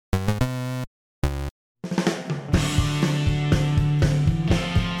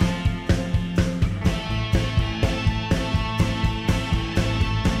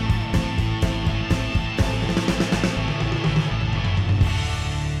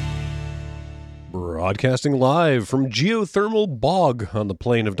Broadcasting live from geothermal bog on the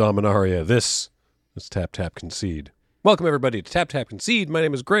plain of Dominaria, this is Tap Tap Concede. Welcome everybody to Tap Tap Concede. My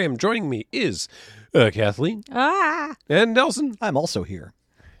name is Graham. Joining me is Kathleen and Nelson. I'm also here.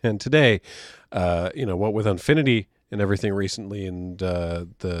 And today, what with Infinity and everything recently, and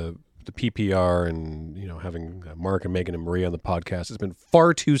the PPR, and having Mark and Megan and Maria on the podcast, it's been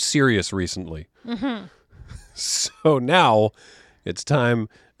far too serious recently. Mm-hmm. So now it's time,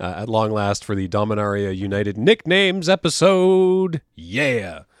 at long last, for the Dominaria United Nicknames episode.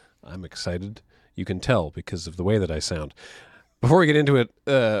 Yeah, I'm excited. You can tell because of the way that I sound. Before we get into it,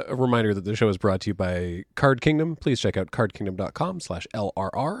 a reminder that the show is brought to you by Card Kingdom. Please check out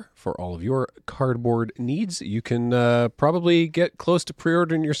cardkingdom.com/LRR for all of your cardboard needs. You can probably get close to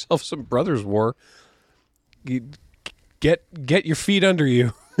pre-ordering yourself some Brothers War. Get your feet under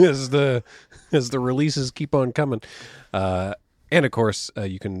you as the releases keep on coming. And of course,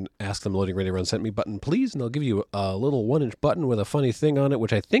 you can ask them loading ready run sent me button, please, and they'll give you a little 1-inch button with a funny thing on it,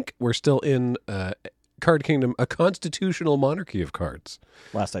 which I think we're still in Card Kingdom, a constitutional monarchy of cards.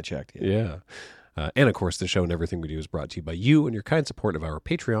 Last I checked. Yeah. And of course, the show and everything we do is brought to you by you and your kind support of our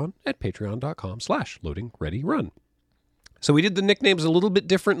Patreon at patreon.com/loading ready run. So we did the nicknames a little bit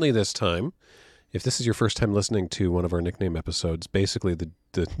differently this time. If this is your first time listening to one of our nickname episodes, basically the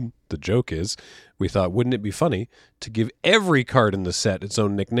joke is, we thought, wouldn't it be funny to give every card in the set its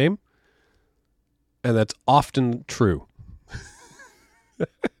own nickname? And that's often true.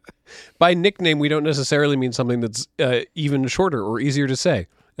 By nickname, we don't necessarily mean something that's even shorter or easier to say,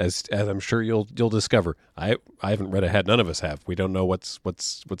 as I'm sure you'll discover. I haven't read ahead; none of us have. We don't know what's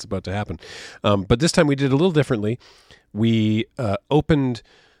about to happen. But this time we did a little differently. We opened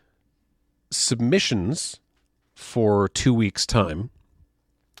submissions for 2 weeks' time,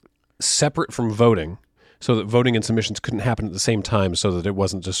 separate from voting, so that voting and submissions couldn't happen at the same time, so that it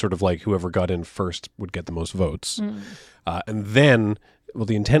wasn't just sort of like whoever got in first would get the most votes. And then,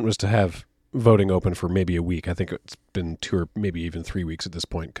 the intent was to have voting open for maybe a week. I think it's been 2 or maybe even 3 weeks at this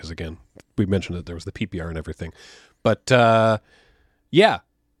point, because again, we mentioned that there was the PPR and everything. But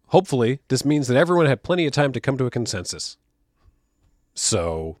hopefully this means that everyone had plenty of time to come to a consensus.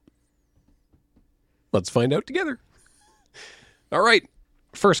 So let's find out together. All right.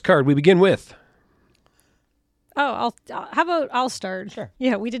 First card we begin with. Oh, how about I'll start? Sure.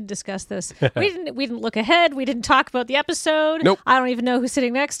 Yeah, we didn't discuss this. We didn't look ahead. We didn't talk about the episode. Nope. I don't even know who's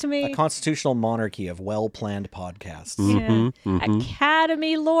sitting next to me. A constitutional monarchy of well-planned podcasts.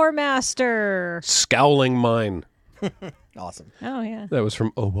 Academy Lore Master. Scowling Mine. Awesome. Oh yeah. That was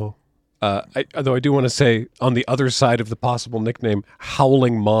from Obo. Though I do want to say, on the other side of the possible nickname,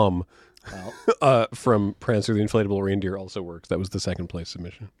 Howling Mom. Well, from Prancer the Inflatable Reindeer also works. That was the second place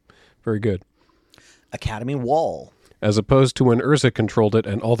submission. Very good. Academy Wall. As opposed to when Urza controlled it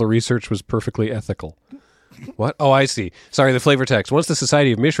and all the research was perfectly ethical. What? Oh, I see. Sorry, the flavor text. Once the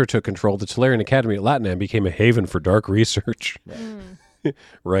Society of Mishra took control, the Tolarian Academy at Latinam became a haven for dark research.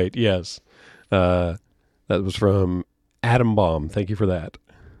 Right, yes. That was from Adam Bomb. Thank you for that.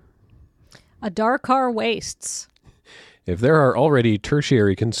 Adarkar Wastes. If there are already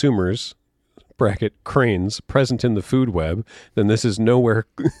tertiary consumers, bracket cranes, present in the food web, then this is nowhere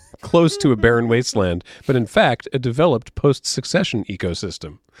close to a barren wasteland, but in fact a developed post-succession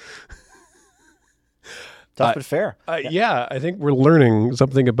ecosystem. Tough but fair. Yeah, I think we're learning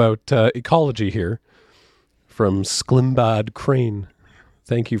something about ecology here from Sklimbad Crane.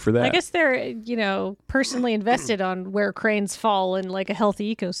 Thank you for that. I guess they're, personally invested on where cranes fall in like a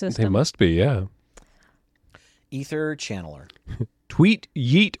healthy ecosystem. They must be, yeah. Ether Channeler. Tweet,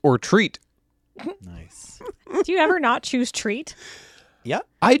 yeet, or treat. Nice. Do you ever not choose treat? Yeah.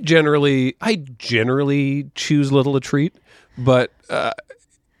 I generally choose little a treat, but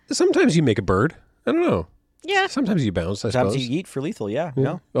sometimes you make a bird. I don't know. Yeah. Sometimes you bounce, I Sometimes suppose. you eat for lethal, yeah.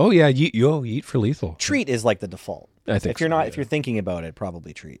 No? Oh, yeah, yeet for lethal. Treat is like the default. I think if you're so, not, yeah. if you're thinking about it,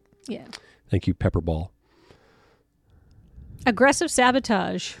 probably treat. Yeah. Thank you, Pepperball. Aggressive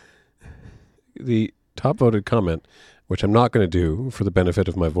sabotage. The top voted comment, which I'm not going to do for the benefit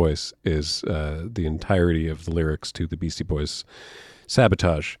of my voice, is the entirety of the lyrics to the Beastie Boys'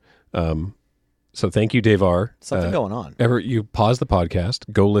 Sabotage. So thank you, Dave R. Something going on. You pause the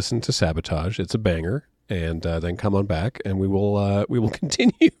podcast, go listen to Sabotage. It's a banger, and then come on back, and we will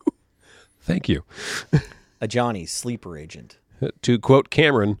continue. Thank you. A Johnny sleeper agent. To quote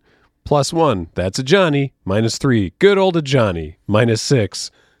Cameron, +1, that's a Johnny. -3, good old a Johnny.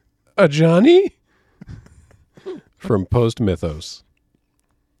 -6, a Johnny? From Post Mythos.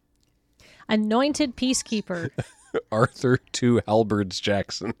 Anointed Peacekeeper. Arthur 2 Halberds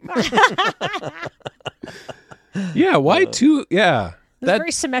Jackson. Yeah, why two? Yeah. It's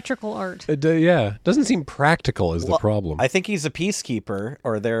very symmetrical art. Yeah, doesn't seem practical is the problem. I think he's a peacekeeper,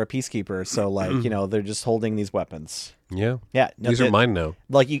 or they're a peacekeeper. So, like, they're just holding these weapons. Yeah. Yeah. No, These are mine now.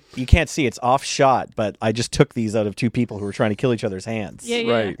 Like, you can't see. It's off shot, but I just took these out of two people who were trying to kill each other's hands.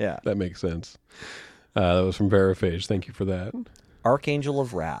 Yeah. Right. Yeah. That makes sense. That was from Veraphage. Thank you for that. Archangel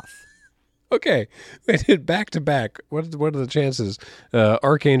of Wrath. Okay. We did back to back. What are the chances?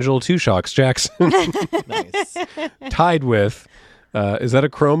 Archangel, 2 Shocks Jackson. Nice. Tied with, is that a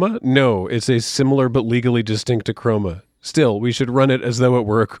chroma? No, it's a similar but legally distinct to chroma. Still, we should run it as though it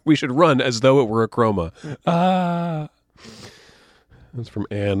were. We should run as though it were a chroma. That's from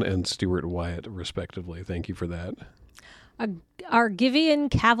Anne and Stuart Wyatt, respectively. Thank you for that. Argivian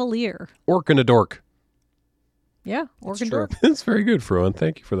Cavalier. Orc and a dork. Yeah, That's Organ true. Dork. That's very good, Froan.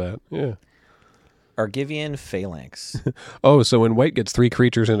 Thank you for that. Yeah. Argivian Phalanx. Oh, so when White gets 3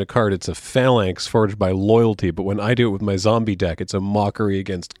 creatures in a card, it's a phalanx forged by loyalty. But when I do it with my zombie deck, it's a mockery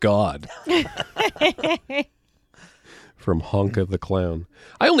against God. From Honka the Clown.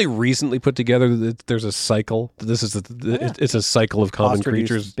 I only recently put together that there's a cycle. This is it's a cycle of common Cost-reduced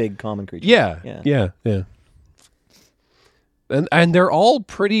creatures. Big common creatures. Yeah. And they're all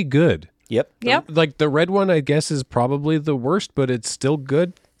pretty good. Yep. Yep. Like the red one, I guess, is probably the worst, but it's still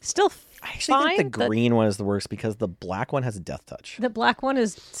good. Still I actually fine. think the green one is the worst because the black one has a death touch. The black one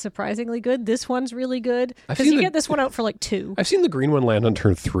is surprisingly good. This one's really good. I've Because seen you the- get this one out for like 2. I've seen the green one land on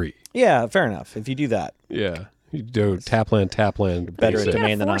turn 3. Yeah, fair enough. If you do that, Yeah. You do tap land. Better basic. at You domain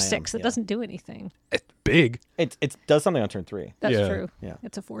get a than I 4/6 that am. doesn't do anything. It's big. it does something on turn 3. That's Yeah. true. Yeah.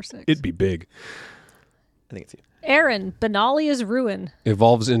 It's a 4/6. It'd be big. I think it's you. Aaron, Benalia's Ruin.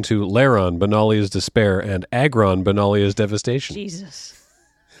 Evolves into Laron, Benalia's Despair, and Agron, Benalia's Devastation. Jesus.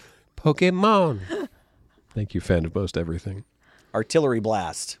 Pokemon. Thank you, fan of most everything. Artillery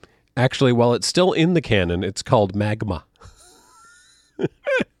Blast. Actually, while it's still in the canon, it's called Magma.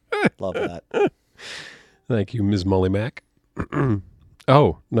 Love that. Thank you, Ms. Molly Mac.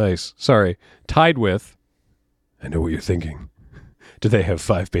 Oh, nice. Sorry. Tied with, I know what you're thinking. Do they have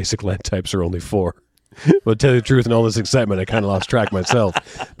 5 basic land types or only 4? Well, to tell you the truth, in all this excitement, I kind of lost track myself.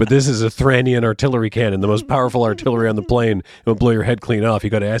 But this is a Thrannian artillery cannon, the most powerful artillery on the plane. It will blow your head clean off. You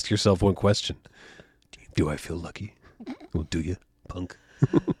got to ask yourself one question. Do I feel lucky? Well, do you, punk?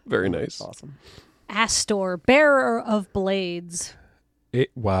 Very nice. Awesome. Astor, Bearer of Blades.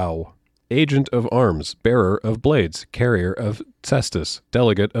 Wow. Agent of Arms, Bearer of Blades, Carrier of Cestus,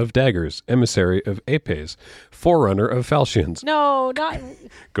 Delegate of Daggers, Emissary of Apes, Forerunner of Falchions, No, not.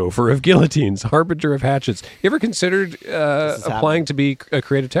 Gopher of Guillotines, Harbinger of Hatchets. You ever considered is applying to be a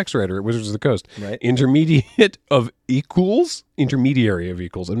creative text writer at Wizards of the Coast? Right. Intermediate of Equals? Intermediary of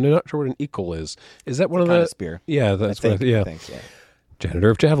Equals. I'm not sure what an equal is. Is that one of Kind the... of spear. Yeah, that's what I I... think, yeah. Janitor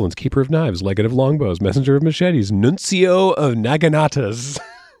of Javelins, Keeper of Knives, Legate of Longbows, Messenger of Machetes, Nuncio of Naganatas,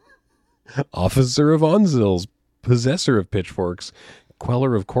 Officer of Onzils, Possessor of Pitchforks,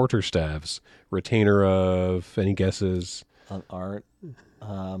 Queller of Quarterstaffs, Retainer of, any guesses? Art.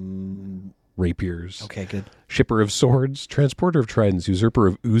 Rapiers, Okay, good. Shipper of Swords, Transporter of Tridents, Usurper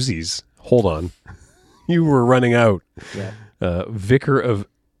of Uzis. Hold on. You were running out. Yeah. Vicar of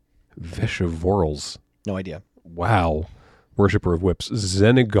Veshavorals. No idea. Wow. Worshipper of Whips,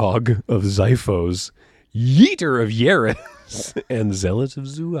 Xenagog of Zyphos, Yeeter of Yeris, and Zealot of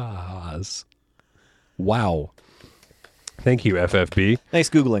Zuaz. Wow. Thank you, FFB. Nice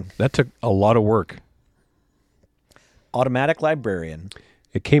Googling. That took a lot of work. Automatic Librarian.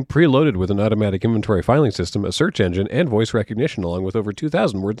 It came preloaded with an automatic inventory filing system, a search engine, and voice recognition, along with over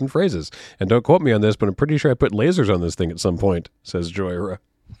 2,000 words and phrases. And don't quote me on this, but I'm pretty sure I put lasers on this thing at some point, says Joyra.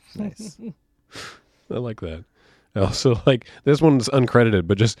 Nice. I like that. Also, like, this one's uncredited,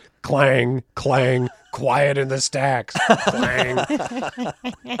 but just clang, clang, quiet in the stacks. Clang.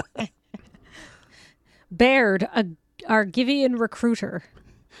 Baird, a Argivian Recruiter.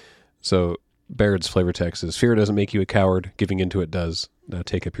 So, Baird's flavor text is, fear doesn't make you a coward, giving into it does. Now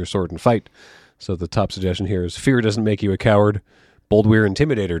take up your sword and fight. So the top suggestion here is, fear doesn't make you a coward, Boldweir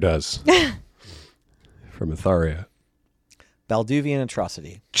Intimidator does. From Atharia. Balduvian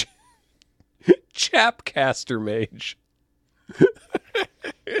Atrocity. Chapcaster Mage.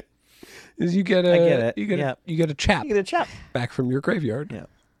 Is you get a, I get it. You get, Yeah. you get a chap You get a chap. back from your graveyard. Yeah.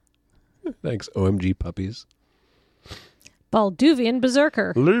 Thanks, OMG puppies. Balduvian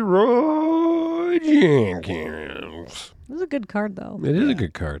Berserker. Leroy Jenkins. This is a good card, though. It is a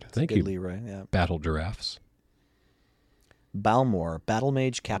good card. Thank Good you, Leroy. Yeah. Battle Giraffes. Balmor, Battle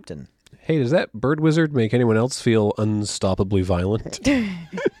Mage Captain. Hey, does that bird wizard make anyone else feel unstoppably violent?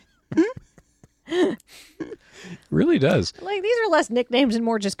 Really does. Like, these are less nicknames and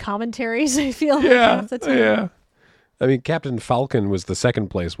more just commentaries, I feel. Yeah, half the time. yeah. I mean, Captain Falcon was the second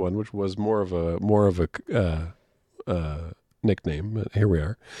place one, which was more of a nickname. But here we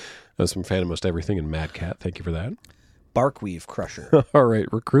are. That's from Phantom Most Everything and Mad Cat. Thank you for that. Barkweave Crusher. All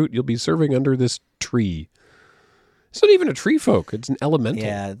right, recruit. You'll be serving under this tree. It's not even a tree folk. It's an elemental.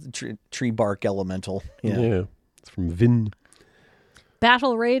 Yeah, tree bark elemental. Yeah. Yeah. It's from Vin.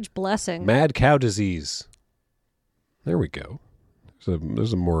 Battle Rage Blessing. Mad Cow Disease. There we go.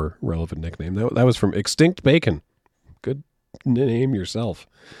 There's a more relevant nickname. That was from Extinct Bacon. Good name yourself.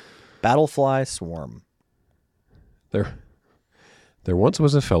 Battlefly Swarm. There once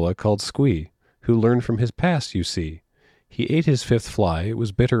was a fella called Squee who learned from his past, you see. He ate his fifth fly, it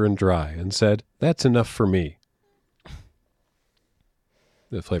was bitter and dry, and said, "That's enough for me."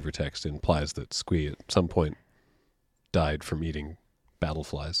 The flavor text implies that Squee at some point died from eating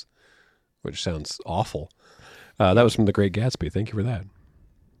battleflies, which sounds awful. That was from The Great Gatsby. Thank you for that.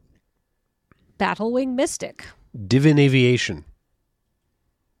 Battlewing Mystic. Divin Aviation.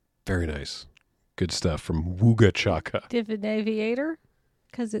 Very nice. Good stuff from Wooga Chaka. Divin Aviator?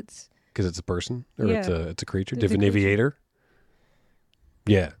 Because it's... Because it's a person? Or Yeah. it's a creature? It's a Divin Aviator?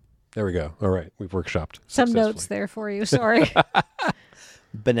 Yeah. There we go. All right. We've workshopped. Some notes successfully. there for you. Sorry.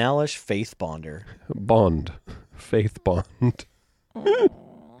 Banalish Faith Bonder. Bond. Faith Bond.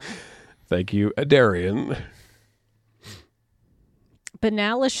 Thank you, Adarian.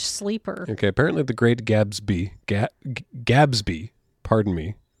 Banalish Sleeper. Okay, apparently the great Gatsby, pardon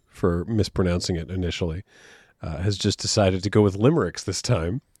me for mispronouncing it initially, has just decided to go with limericks this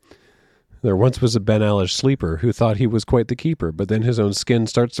time. There once was a Banalish sleeper who thought he was quite the keeper, but then his own skin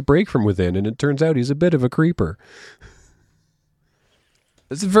starts to break from within, and it turns out he's a bit of a creeper.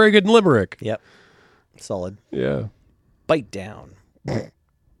 It's a very good limerick. Yep. Solid. Yeah. Bite Down.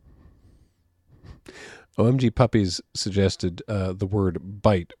 OMG Puppies suggested the word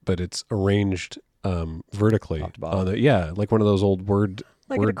bite, but it's arranged vertically. Top to bottom. Yeah, like one of those old word...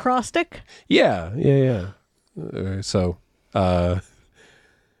 Like an acrostic? Yeah.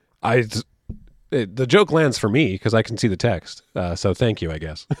 The joke lands for me because I can see the text. So thank you, I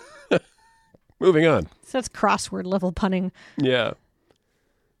guess. Moving on. So that's crossword level punning. Yeah.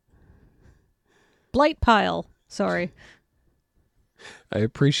 Blight Pile. Sorry. I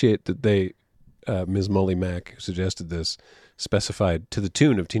appreciate that they, Ms. Molly Mack, who suggested this, specified to the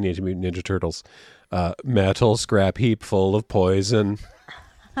tune of Teenage Mutant Ninja Turtles, metal scrap heap full of poison.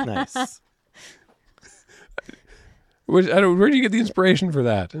 Nice. Where do you get the inspiration for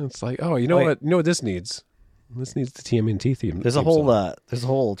that? And it's like, oh, you know Wait. what? You know what this needs? This needs the TMNT theme. There's a theme whole song. there's a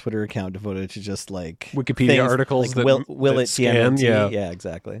whole Twitter account devoted to just like Wikipedia things, articles like, that will that it scan, TMNT? yeah.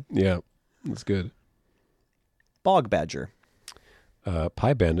 Exactly. Yeah, that's good. Bog Badger.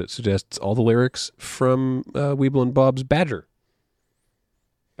 Pie Bandit suggests all the lyrics from Weeble and Bob's Badger.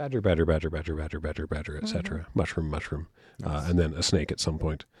 Badger, badger, badger, badger, badger, badger, badger, etc. Mushroom, mushroom, and then a snake at some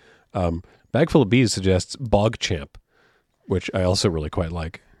point. Bagful of Bees suggests Bog Champ, which I also really quite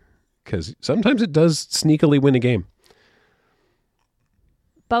like, because sometimes it does sneakily win a game.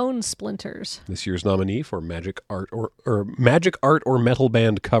 Bone Splinters. This year's nominee for Magic Art or Metal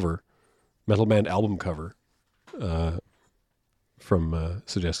Band cover, Metal Band album cover, from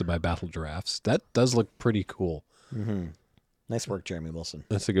suggested by Battle Giraffes. That does look pretty cool. Mm-hmm. Nice work, Jeremy Wilson.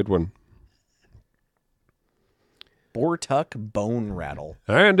 That's a good one. Bortuck Bone Rattle.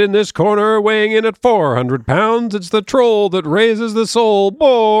 And in this corner, weighing in at 400 pounds, it's the troll that raises the soul,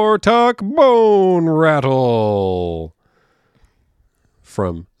 Bortuck Bone Rattle.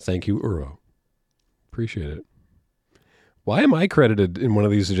 From Thank You, Uro. Appreciate it. Why am I credited in one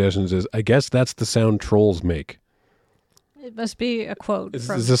of these suggestions as, I guess that's the sound trolls make? It must be a quote. Is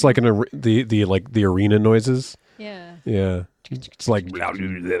from... this like the arena noises? Yeah. Yeah. It's like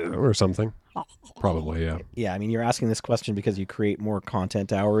or something. Probably, yeah. Yeah, I mean, you're asking this question because you create more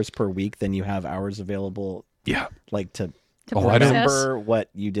content hours per week than you have hours available, Yeah. like to Oh, I don't- remember what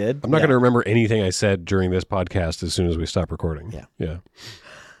you did. I'm not going to remember anything I said during this podcast as soon as we stop recording. Yeah.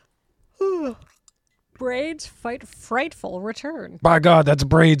 Yeah. Braid's Frightful Return. By God, that's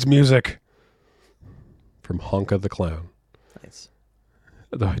Braid's music. From Honka the Clown. Nice.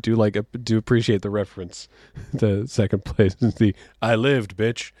 Though I do appreciate the reference. The second place is the I lived,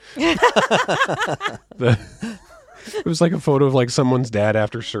 bitch. It was like a photo of like someone's dad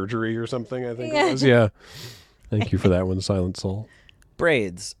after surgery or something, I think it was. Yeah. Thank you for that one, Silent Soul.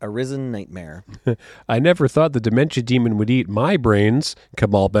 Braids, A Risen Nightmare. I never thought the dementia demon would eat my brains.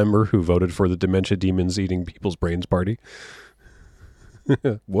 Kamal member who voted for the dementia demons eating people's brains party.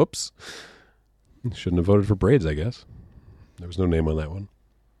 Whoops. Shouldn't have voted for Braids, I guess. There was no name on that one.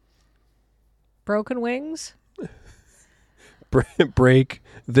 Broken Wings. break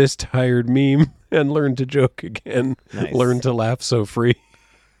this tired meme and learn to joke again. Nice. Learn to laugh so free.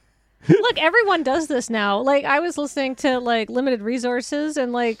 Look, everyone does this now. Like, I was listening to like Limited Resources,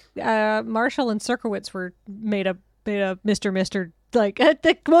 and like Marshall and Cirkowitz were made a Mr. Like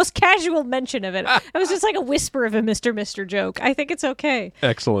the most casual mention of it. It was just like a whisper of a Mr. joke. I think it's okay.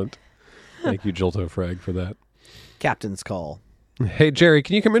 Excellent. Thank you, Jolto Frag, for that. Captain's call. Hey, Jerry,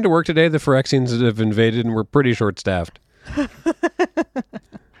 can you come into work today? The Phyrexians have invaded and we're pretty short-staffed.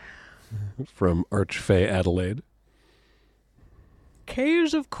 From Archfey Adelaide.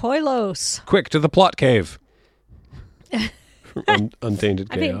 Caves of Koilos. Quick, to the plot cave. From Untainted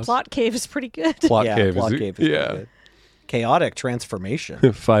I Chaos. mean, Plot Cave is pretty good. Plot Yeah, cave. plot is cave is pretty yeah. good. Chaotic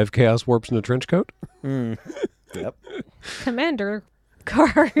transformation. 5 chaos warps in a trench coat. Yep. Commander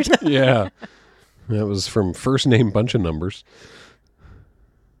card. Yeah. That was from First Name Bunch of Numbers.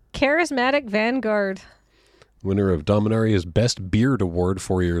 Charismatic Vanguard. Winner of Dominaria's Best Beard Award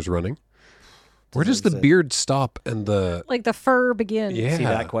 4 years running. Where does the Deserves it. beard stop and the... Like the fur begins. Yeah. See,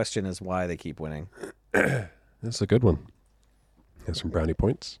 that question is why they keep winning. That's a good one. Has some brownie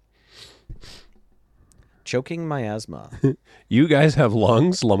points. Choking miasma. You guys have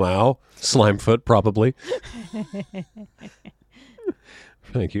lungs, Lamau. Slimefoot, probably.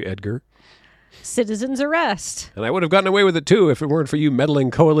 Thank you, Edgar. Citizen's Arrest. And I would have gotten away with it, too, if it weren't for you meddling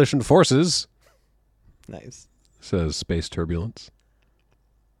coalition forces, Nice. says Space Turbulence.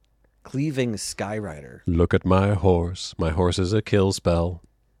 Cleaving Skyrider. Look at my horse. My horse is a kill spell.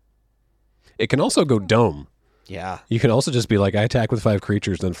 It can also go dome. Yeah. You can also just be like, I attack with 5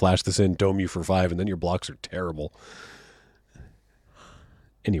 creatures, then flash this in, dome you for 5, and then your blocks are terrible.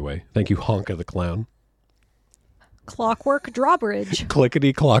 Anyway, thank you, Honka the Clown. Clockwork Drawbridge.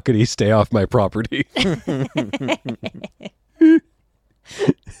 Clickety clockety, stay off my property. I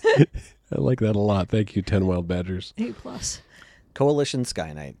like that a lot. Thank you, 10 Wild Badgers. A+. Coalition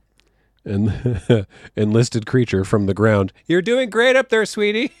Sky Knight. And enlisted creature from the ground. You're doing great up there,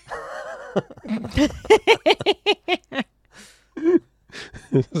 sweetie. I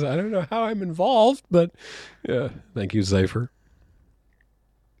don't know how I'm involved, but yeah. Thank you, Zephyr.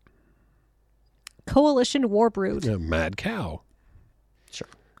 Coalition Warbrood. Yeah, Mad Cow. Sure.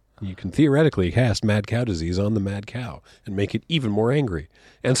 You can theoretically cast Mad Cow Disease on the Mad Cow and make it even more angry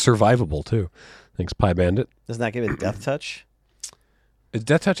and survivable too. Thanks, Pie Bandit. Doesn't that give it Death Touch? It's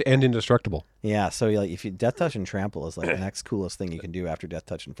Death Touch and Indestructible. Yeah, so like if you Death Touch and Trample is like the next coolest thing you can do after Death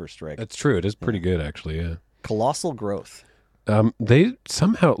Touch and First Strike. That's true. It is pretty good, actually. Yeah. Colossal Growth. They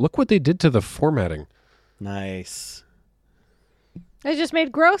somehow look what they did to the formatting. Nice. They just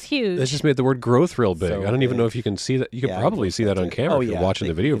made growth huge. They just made the word growth real big. So I don't even know big. if you can see that. You can Yeah, probably see that on it. camera Oh, if you're yeah, watching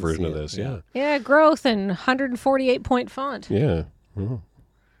the you video can version see of it, this. yeah. Yeah, growth and 148 point font. Yeah. Oh,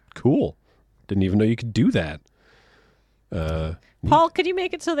 cool. Didn't even know you could do that. Paul, could you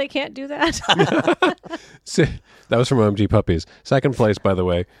make it so they can't do that? That was from OMG Puppies. Second place, by the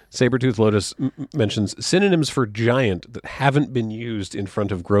way, Sabretooth Lotus mentions synonyms for giant that haven't been used in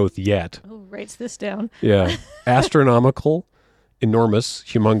front of growth yet. Oh, writes this down. Yeah. Astronomical, enormous,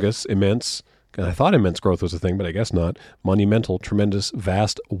 humongous, immense. And I thought immense growth was a thing, but I guess not. Monumental, tremendous,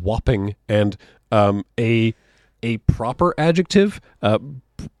 vast, whopping, and a proper adjective,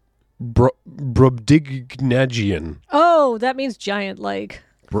 Brobdingnagian. Oh, that means giant like.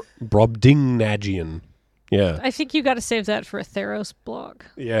 Brobdingnagian. Yeah. I think you got to save that for a Theros blog.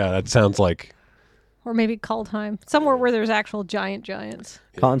 Yeah, that sounds like... Or maybe Kaldheim. Somewhere where there's actual giants.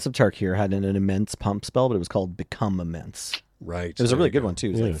 Cons of Tarkir had an immense pump spell, but it was called Become Immense. Right. It was a really good one too.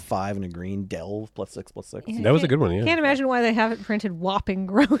 It was Yeah. like 5 and a green, Delve +6/+6. That was a good one, yeah. Can't imagine why they haven't printed whopping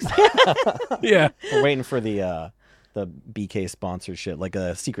growth. Yeah. We're waiting for the BK sponsorship, like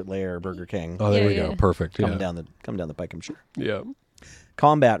a Secret Lair, Burger King, Oh, there Yeah, we go. yeah. Perfect. coming Yeah. down the pike, I'm sure. Yeah.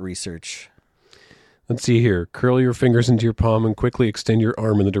 Combat research. Let's see here. Curl your fingers into your palm and quickly extend your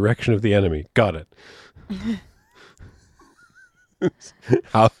arm in the direction of the enemy. Got it.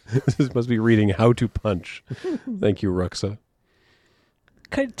 This must be reading How to Punch. Thank you, Ruxa.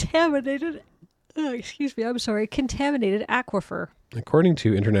 Contaminated. Excuse me, I'm sorry. Contaminated aquifer. According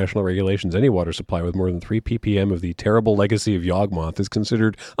to international regulations, any water supply with more than 3 ppm of the terrible legacy of Yawgmoth is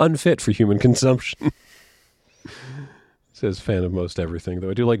considered unfit for human consumption. Says fan of most everything, though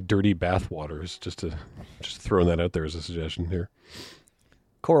I do like dirty bath waters. Just throwing that out there as a suggestion here.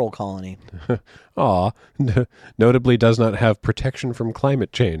 Coral Colony. Aw, notably does not have protection from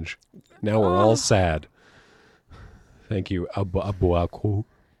climate change. Now we're all sad. Thank you, Abuaku.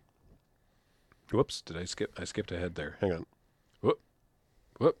 Whoops, did I skip? I skipped ahead there. Hang on.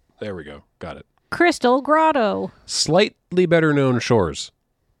 Whoop, there we go. Got it. Crystal Grotto. Slightly better known shores.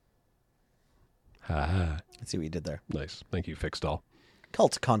 Ah. I see what you did there. Nice. Thank you, Fixdoll.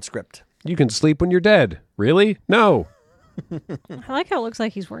 Cult conscript. You can sleep when you're dead. Really? No. I like how it looks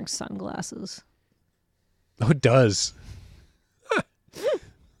like he's wearing sunglasses. Oh, it does.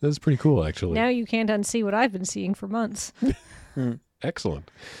 That's pretty cool, actually. Now you can't unsee what I've been seeing for months.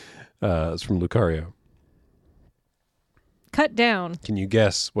 Excellent. It's from Lucario. Cut down. Can you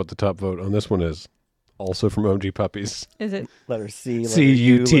guess what the top vote on this one is? Also from OMG Puppies. Is it? Letter C, letter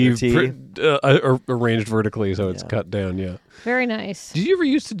C-U-T, U, letter T. arranged vertically, so it's cut down, yeah. Very nice. Did you ever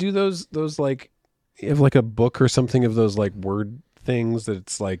used to do those like, you have like a book or something of those like word things that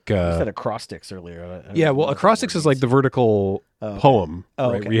it's like... You said acrostics earlier. I yeah, don't well, know what acrostics that is word like the vertical poem, right?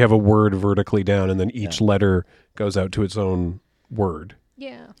 okay. Where you have a word vertically down and then each letter goes out to its own word,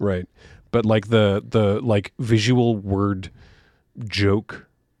 Yeah. right? But like the like visual word joke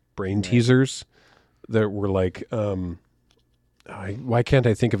brain teasers that were like, why can't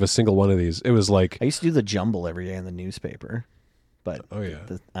I think of a single one of these? It was like, I used to do the jumble every day in the newspaper, but oh yeah,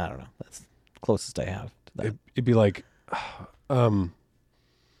 I don't know. That's the closest I have to that. it'd be like,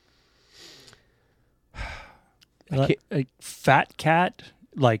 Like fat cat,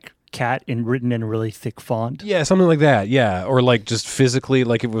 like cat and written in a really thick font. yeah, something like that. Yeah. Or like just physically,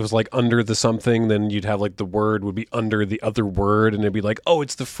 like if it was like under the something, then you'd have like the word would be under the other word and it'd be like, oh,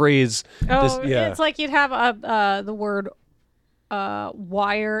 it's the phrase. Oh, yeah. it's like you'd have the word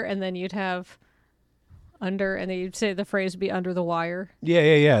wire, and then you'd have under, and then you'd say the phrase would be under the wire. Yeah.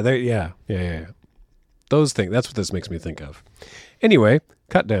 Yeah. Those things. That's what this makes me think of. Anyway,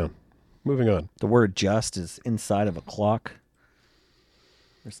 cut down. Moving on. The word just is inside of a clock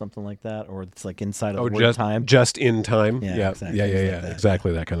or something like that, or it's like inside of the word time. Just in time. Yeah, Yeah. exactly. Yeah. Things like that.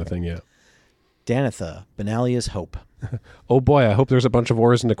 Exactly that kind of thing. Yeah. Danitha, Benalia's hope. Oh boy, I hope there's a bunch of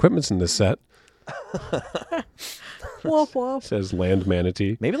ores and equipments in this set. Woof woof. Says Land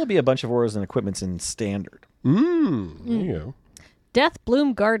Manatee. Maybe there'll be a bunch of auras and equipments in standard. There you go. Death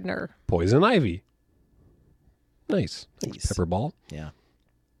Bloom Gardener. Poison Ivy. Nice. Nice. Pepper Ball. Yeah.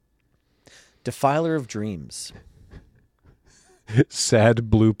 Defiler of dreams. Sad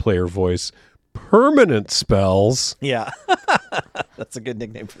blue player voice. Permanent spells. Yeah. That's a good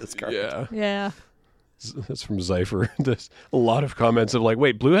nickname for this card. Yeah. Yeah. That's from Zypher. There's a lot of comments of like,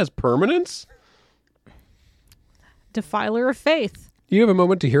 wait, blue has permanence? Defiler of Faith. You have a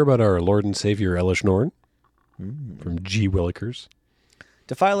moment to hear about our Lord and Savior Elish Norn from G. Willikers.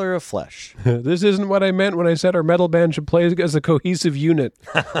 Defiler of flesh. This isn't what I meant when I said our metal band should play as a cohesive unit.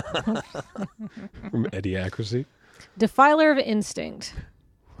 From Eddie Accuracy. Defiler of Instinct.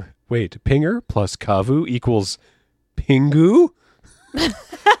 Wait, Pinger plus Kavu equals Pingu?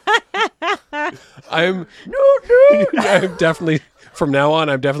 I'm definitely from now on.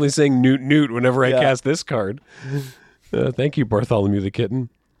 I'm definitely saying Newt whenever I cast this card. Thank you, Bartholomew the Kitten.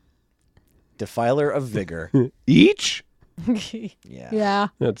 Defiler of vigor. Each? Yeah. Yeah.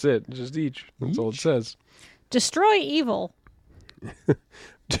 That's it. Just each. That's all it says. Destroy Evil.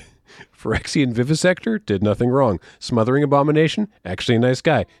 Phyrexian Vivisector did nothing wrong. Smothering Abomination, actually a nice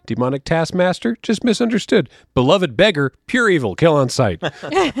guy. Demonic Taskmaster, just misunderstood. Beloved Beggar, pure evil, kill on sight.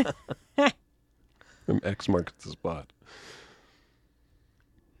 From X marks the spot.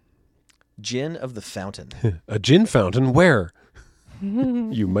 Gin of the fountain. A gin fountain where?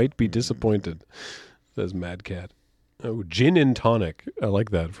 You might be disappointed, says Mad Cat. Oh, gin and tonic. I like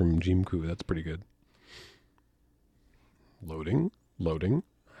that from Jimku. That's pretty good. Loading.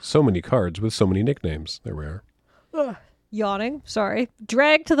 So many cards with so many nicknames. There we are. Yawning. Sorry.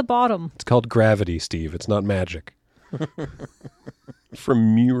 Drag to the bottom. It's called gravity, Steve. It's not magic.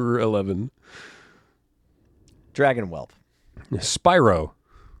 From Muir 11. Dragon whelp. Spyro.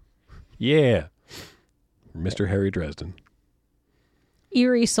 Yeah. Mr. Harry Dresden.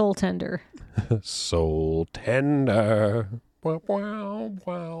 Eerie Soul Tender. Soul Tender. Wow, wow,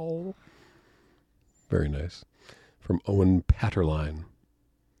 wow. Very nice. From Owen Patterline.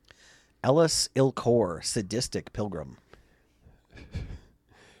 Ellis Ilcor, sadistic pilgrim.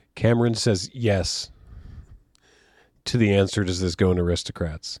 Cameron says yes to the answer, does this go in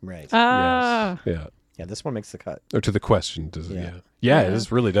aristocrats? Right. Ah. Yes. Yeah. Yeah, this one makes the cut. Or to the question, does it? Yeah. Yeah,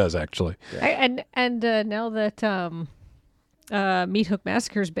 this really does, actually. And now that Meat Hook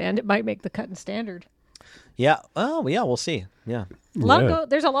Massacre's banned, it might make the cut in standard. Yeah. Oh, yeah, we'll see. Yeah.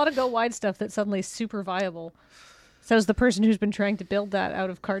 There's a lot of go wide stuff that's suddenly super viable. Says the person who's been trying to build that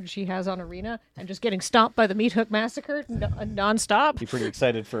out of cards she has on Arena and just getting stomped by the Meat Hook Massacre nonstop. Be pretty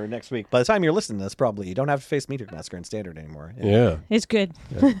excited for next week. By the time you're listening to this, probably you don't have to face Meat Hook Massacre in standard anymore. Yeah. It's good.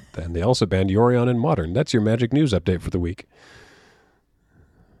 And they also banned Yorion in Modern. That's your Magic News update for the week.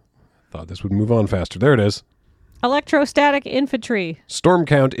 Thought this would move on faster. There it is. Electrostatic Infantry. Storm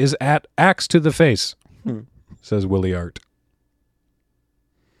count is at axe to the face. says Willie Art.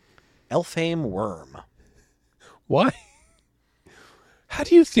 Elfhame Worm. Why? How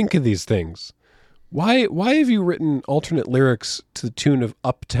do you think of these things? Why have you written alternate lyrics to the tune of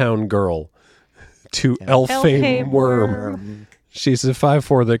Uptown Girl to Elfhame Worm? She's a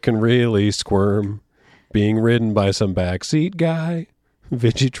 5'4" that can really squirm, being ridden by some backseat guy.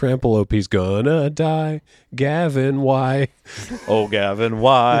 Vidgy Trampelope, he's gonna die. Gavin, why? Oh, Gavin,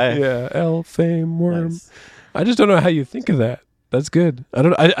 why? Yeah, Elfhame Worm. Nice. I just don't know how you think of that. That's good.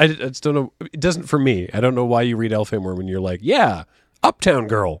 I just don't know. It doesn't for me. I don't know why you read Elfhame Worm when you're like, yeah, Uptown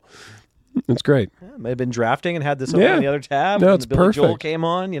Girl. It's great. Yeah, might have been drafting and had this open on the other tab. No, when it's the Billy Joel perfect. came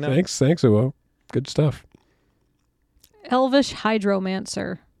on, you know. Thanks, Uwo. Good stuff. Elvish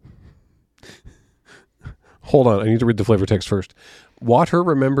Hydromancer. Hold on, I need to read the flavor text first. Water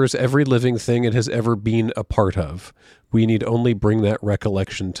remembers every living thing it has ever been a part of. We need only bring that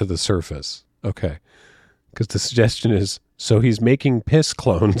recollection to the surface. Okay. Because the suggestion is, so he's making piss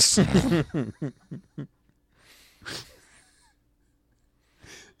clones.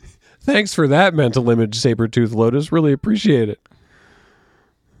 Thanks for that mental image, Sabertooth Lotus. Really appreciate it.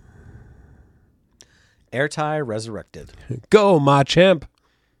 Airtie Resurrected. Go, Machamp.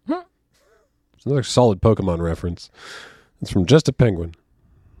 It's another solid Pokemon reference. It's from Just a Penguin.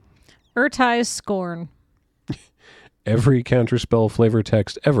 Urtai's Scorn. Every counterspell flavor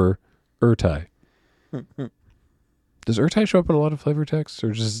text ever, Urtai. Does Urtai show up in a lot of flavor texts,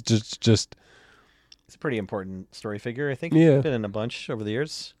 or just? It's a pretty important story figure, I think. Yeah. He's been in a bunch over the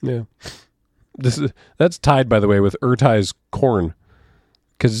years. Yeah. That's tied, by the way, with Urtai's corn,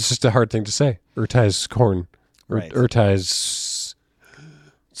 because it's just a hard thing to say. Urtai's corn, Right. Urtai's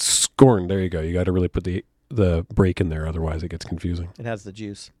scorn. There you go. You got to really put the break in there, otherwise it gets confusing. It has the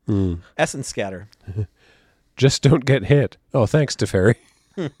juice. Mm. Essence Scatter. Just don't get hit. Oh, thanks, Teferi.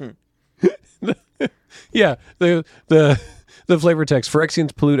 Yeah, the flavor text,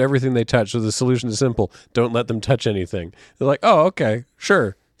 Phyrexians pollute everything they touch, so the solution is simple. Don't let them touch anything. They're like, oh, okay,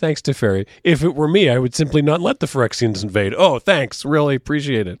 sure. Thanks, Teferi. If it were me, I would simply not let the Phyrexians invade. Oh, thanks. Really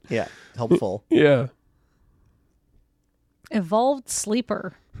appreciate it. Yeah. Helpful. Yeah. Evolved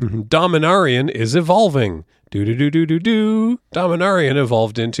Sleeper. Dominarian is evolving. Do. Dominarian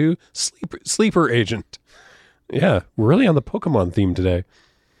evolved into sleeper agent. Yeah, we're really on the Pokemon theme today.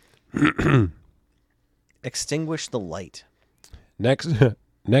 Extinguish the Light.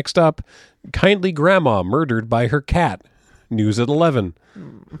 Next up, kindly grandma murdered by her cat. News at 11.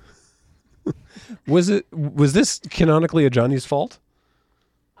 Was this canonically a Johnny's fault?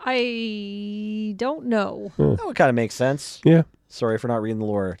 I don't know. That would kind of make sense. Yeah. Sorry for not reading the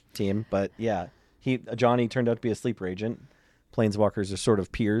lore, team, but yeah, Johnny turned out to be a sleeper agent. Planeswalkers are sort of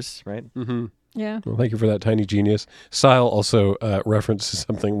peers, right? Mm-hmm. Yeah. Well, thank you for that, tiny genius. Sile also references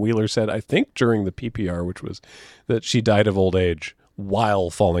something Wheeler said, I think during the PPR, which was that she died of old age while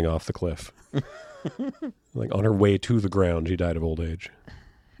falling off the cliff. Like on her way to the ground, she died of old age.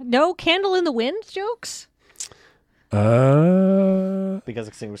 No Candle in the Wind jokes? Because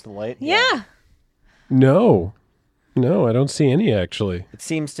Extinguish the Light? Yeah. No, I don't see any, actually. It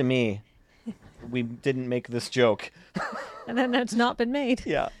seems to me we didn't make this joke. And then that's not been made.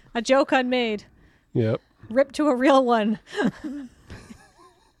 Yeah. A joke unmade. Yep. Ripped to a real one.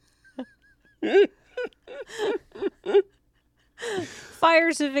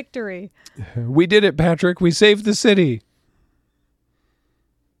 Fires of victory. We did it, Patrick. We saved the city.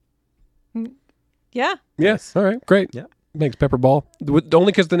 Yeah. Yes. All right. Great. Yeah. Thanks, Pepperball.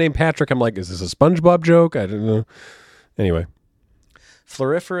 Only because the name Patrick, I'm like, is this a SpongeBob joke? I don't know. Anyway.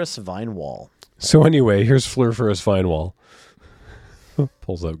 Floriferous Vine Wall. So anyway, here's Floriferous Vine Wall.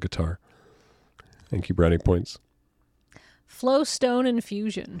 Pulls out guitar. Thank you, brownie points. Flowstone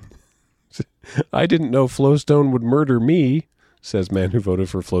Infusion. I didn't know Flowstone would murder me, says man who voted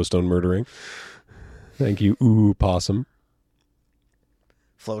for Flowstone murdering. Thank you, ooh, possum.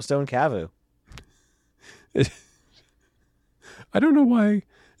 Flowstone Kavu. I don't know why.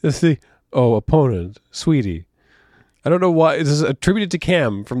 Opponent, sweetie. I don't know why. This is attributed to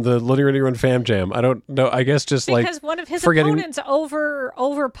Cam from the Loading Ready Run Fam Jam. I don't know. I guess just because one of his opponents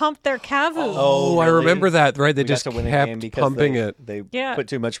over pumped their Kavu. Oh, I remember that. Right, they just kept pumping it. They put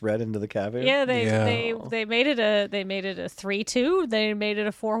too much red into the Kavu. Yeah, they made it a 3-2. They made it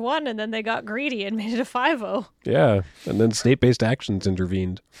a 4-1, and then they got greedy and made it a 5-0. Yeah, and then state-based actions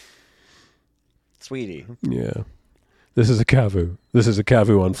intervened. Sweetie. Yeah. This is a Kavu. This is a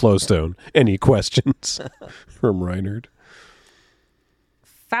Kavu on Flowstone. Any questions? From Reinhard.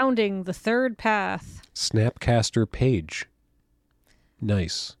 Founding the Third Path. Snapcaster Page.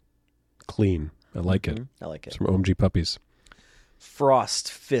 Nice. Clean. I like it. I like it. It's from OMG Puppies. Frost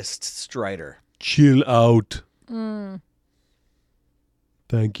Fist Strider. Chill out.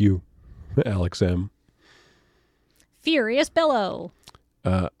 Thank you, Alex M. Furious Bellow.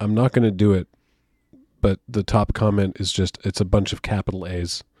 I'm not going to do it, but the top comment is it's a bunch of capital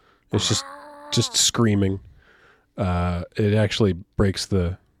A's. It's just screaming. It actually breaks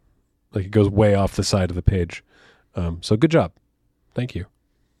it goes way off the side of the page. So good job. Thank you.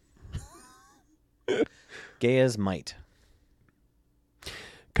 Gay as might.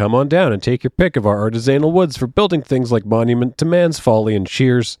 Come on down and take your pick of our artisanal woods for building things like Monument to Man's Folly and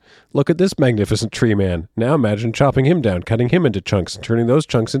Cheers. Look at this magnificent tree man. Now imagine chopping him down, cutting him into chunks, and turning those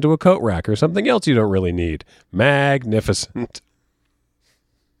chunks into a coat rack or something else you don't really need. Magnificent.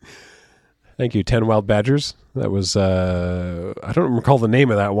 Thank you, 10 Wild Badgers. That was, I don't recall the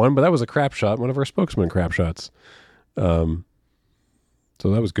name of that one, but that was a crap shot, one of our spokesman crap shots. So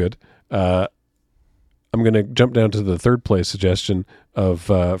that was good. I'm going to jump down to the third place suggestion of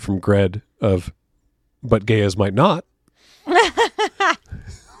from Gred of "But Gay as Might Not,"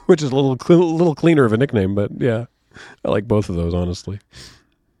 which is a little cleaner of a nickname, but yeah, I like both of those honestly.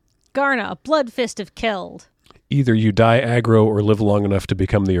 Garna, Blood Fist of Killed. Either you die aggro or live long enough to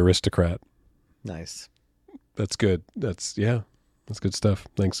become the aristocrat. Nice. That's good. That's good stuff.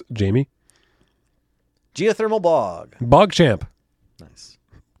 Thanks, Jamie. Geothermal Bog. Bog Champ. Nice.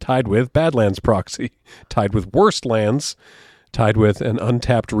 Tied with Badlands Proxy, tied with Worst Lands, tied with an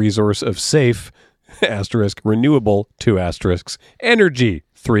untapped resource of safe, asterisk, renewable, 2 asterisks, energy,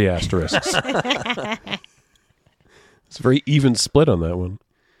 3 asterisks. It's a very even split on that one.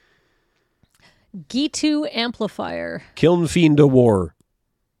 Gitu Amplifier. Kiln Fiend of War.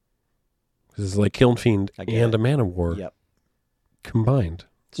 This is like Kiln Fiend and a Man of War. Yep. Combined.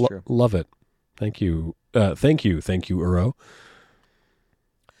 It's true. Love it. Thank you. Thank you, Uro.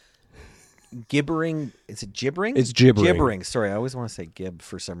 Gibbering. Is it gibbering? It's gibbering. Gibbering. Sorry, I always want to say gib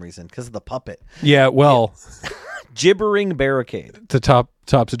for some reason because of the puppet. Yeah, well. Gibbering Barricade. The top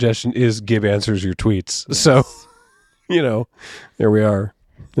suggestion is Gib answers your tweets. Yes. So, there we are.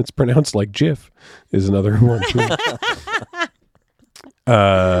 It's pronounced like GIF is another one.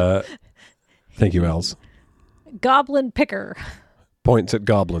 Thank you, Els. Goblin Picker. Points at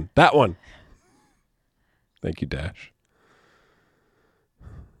Goblin. That one. Thank you, Dash.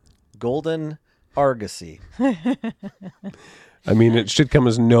 Golden Argosy. I mean, it should come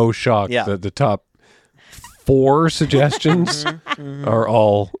as no shock that the top 4 suggestions are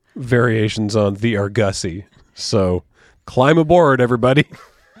all variations on the Argosy. So climb aboard, everybody.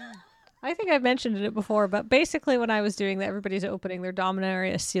 I think I've mentioned it before, but basically when I was doing that, everybody's opening their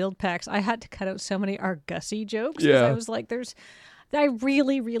Dominaria sealed packs. I had to cut out so many Argosy jokes. Yeah. I was like, I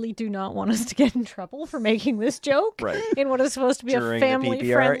really, really do not want us to get in trouble for making this joke in what is supposed to be a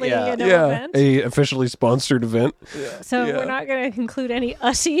family-friendly event. A officially sponsored event. Yeah. So we're not going to include any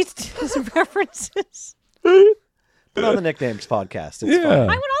Ussy references. But on the Nicknames podcast, it's fine.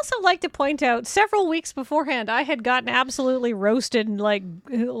 I would also like to point out, several weeks beforehand, I had gotten absolutely roasted and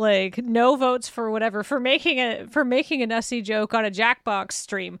like no votes for whatever for making an Ussy joke on a Jackbox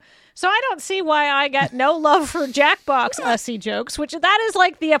stream. So I don't see why I got no love for Jackbox Ussy jokes, which that is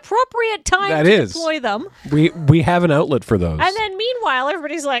like the appropriate time to deploy them. We have an outlet for those. And then meanwhile,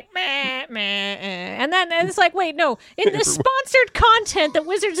 everybody's like, meh, meh, and it's like, wait, no, in the sponsored content that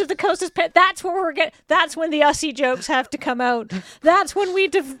Wizards of the Coast is that's where that's when the Ussy jokes have to come out. That's when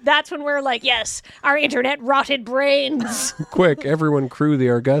we're like, yes, our internet rotted brains. Quick, everyone crew the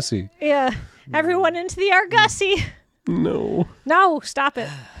Argosy. Yeah, everyone into the Argosy. No, stop it.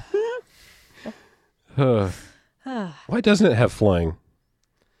 Why doesn't it have flying?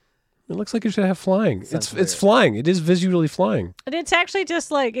 It looks like it should have flying. It's flying. It is visually flying. And it's actually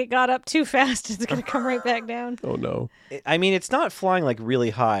just like it got up too fast. It's going to come right back down. Oh, no. I mean, it's not flying like really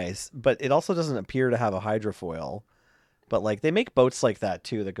high, but it also doesn't appear to have a hydrofoil. But like they make boats like that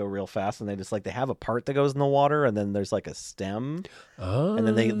too that go real fast, and they just like they have a part that goes in the water, and then there's like a stem, and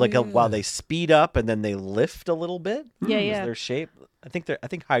then they while they speed up, and then they lift a little bit. Yeah. Their shape. I think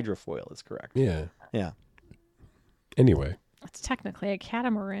hydrofoil is correct. Yeah. Anyway, it's technically a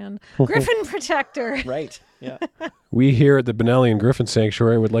catamaran. Griffin Protector. Right. Yeah. We here at the Benalian Griffin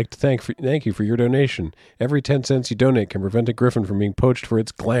Sanctuary would like to thank you for your donation. Every 10 cents you donate can prevent a griffin from being poached for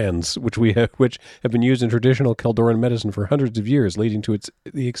its glands, which have been used in traditional Caldoran medicine for hundreds of years, leading to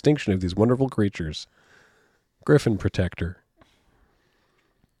the extinction of these wonderful creatures. Griffin Protector.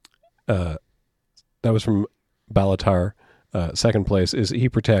 That was from Balatar. Second place is he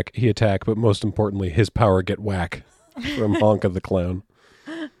protect, he attack, but most importantly, his power get whack from Honka the Clown.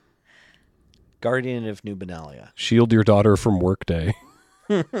 Guardian of New Benalia. Shield your daughter from Workday.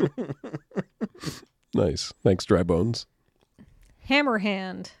 Nice. Thanks, Dry Bones.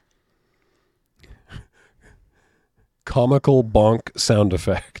 Hammerhand. comical bonk sound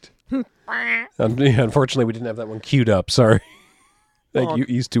effect. Unfortunately, we didn't have that one queued up. Sorry. Thank you,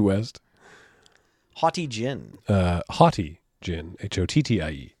 East to West. Haughty Gin. Hottie Gin,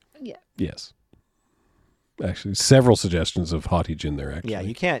 Hottie. Yeah. Yes. Actually, several suggestions of Hottie Gin there. Actually, Yeah,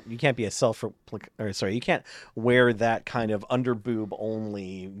 you can't be you can't wear that kind of under boob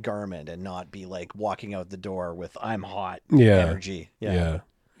only garment and not be like walking out the door with "I'm hot" energy. Yeah.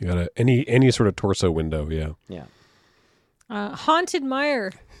 You gotta any sort of torso window. Yeah. Yeah. Haunted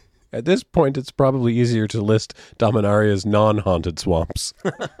mire. At this point, it's probably easier to list Dominaria's non-haunted swamps.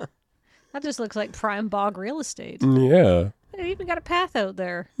 That just looks like prime bog real estate. Yeah. They even got a path out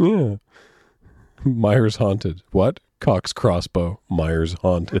there. Yeah. Myers haunted. What? Cox crossbow. Myers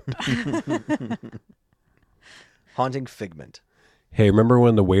haunted. Haunting figment. Hey, remember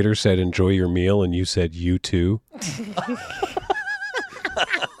when the waiter said, "Enjoy your meal," and you said, "You too"?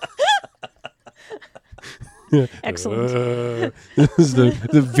 Excellent. This is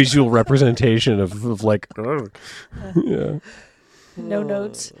the visual representation of like, yeah. No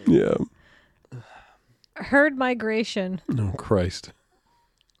notes. Yeah. Herd migration. Oh, Christ.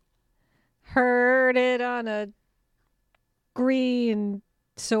 Heard it on a green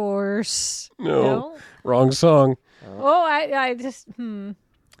source. No. Wrong song. Oh, I just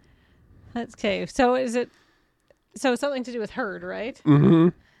That's okay. So is it something to do with herd, right? Mm-hmm.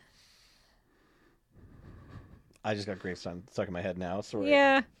 I just got Gravestone stuck in my head now. So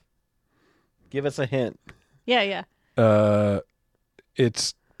Yeah. give us a hint. Yeah.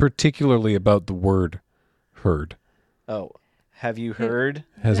 It's particularly about the word herd. Oh, have you heard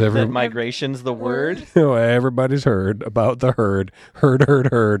Has that everyone? migration's the word? No, everybody's heard about the herd. Herd.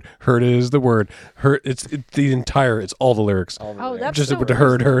 Herd is the word. Herd. It's all the lyrics. All the Oh, lyrics. that's Just so with the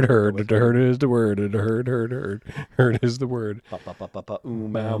herd. With Herd is the word. Herd. Herd is the word. Ooh,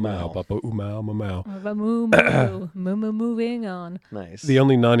 mow, mow. Papa, ooh, mow, mow. Moving on. Nice. The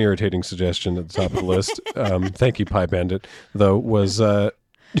only non-irritating suggestion at the top of the list, thank you, Pie Bandit, though, was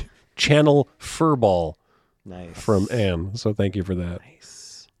Channel Furball Nice. from Anne. So thank you for that.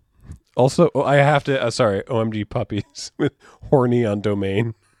 Nice. Also, I have to, sorry, OMG Puppies with Horny on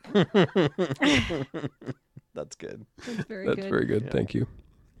Domain. That's good. That's very That's good. very good. Yeah. Thank you.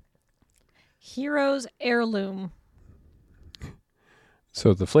 Hero's heirloom.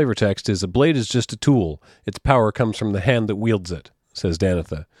 So the flavor text is, "A blade is just a tool. Its power comes from the hand that wields it," says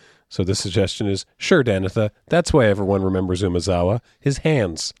Danitha. So the suggestion is, "Sure, Danitha, that's why everyone remembers Umezawa. His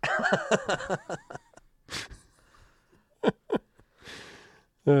hands."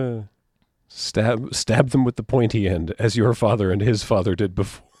 Stab them with the pointy end, as your father and his father did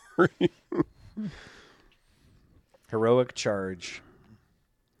before. Heroic charge.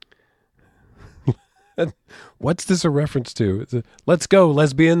 What's this a reference to? Let's go,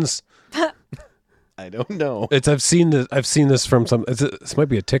 lesbians. I don't know. I've seen this from some. This might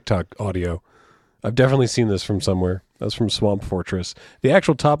be a TikTok audio. I've definitely seen this from somewhere. That's from Swamp Fortress. The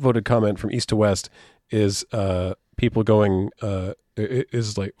actual top voted comment from East to West is people going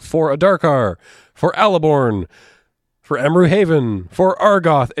is like, "For Adarkar, for Aliborn, for Emru Haven, for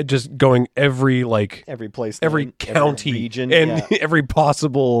Argoth," it just going every Every place, every name, county every region, and yeah. every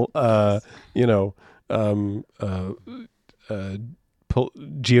possible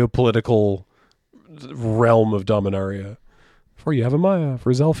geopolitical realm of Dominaria. For Yavimaya,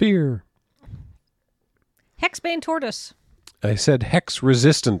 for Zalfir. Hexbane tortoise. I said hex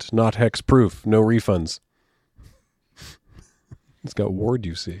resistant, not hex proof. No refunds. It's got ward,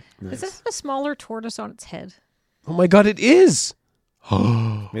 you see. Is this a smaller tortoise on its head? Oh my god, it is!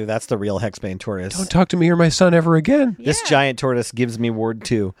 Maybe that's the real Hexbane tortoise. Don't talk to me or my son ever again. This Yeah. giant tortoise gives me ward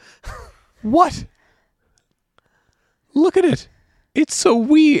 2. What? Look at it. It's so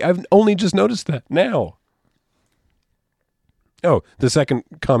wee. I've only just noticed that now. Oh, the second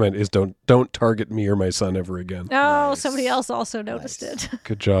comment is don't target me or my son ever again. Oh, Nice. somebody else also noticed Nice. it.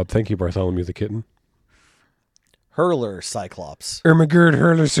 Good job. Thank you, Bartholomew the kitten. Hurler Cyclops. Ermagerd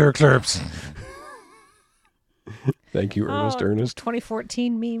Hurler Circlerps. Thank you, Ernest. Oh, Ernest.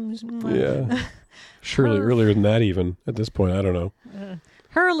 2014 memes. Yeah. Surely earlier than that even. At this point, I don't know.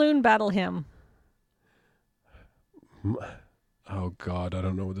 Hurloon battle hymn. Oh, God, I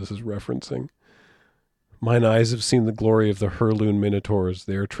don't know what this is referencing. Mine eyes have seen the glory of the Hurloon Minotaurs.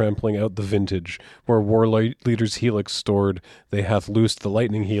 They are trampling out the vintage. Where war leaders' helix stored, they hath loosed the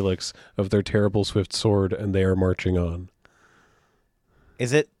lightning helix of their terrible swift sword, and they are marching on.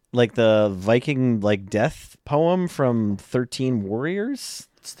 Is it like the Viking death poem from 13 Warriors?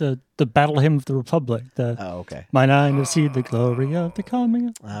 It's the battle hymn of the Republic. Oh, okay. Mine eye to see the glory of the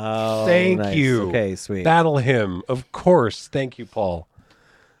coming. Oh, Thank nice. you. Okay, sweet. Battle hymn, of course. Thank you, Paul.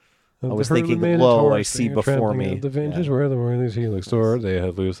 I was thinking, lo, I see before me. The vintage Yeah. where the worthy's helix sword. They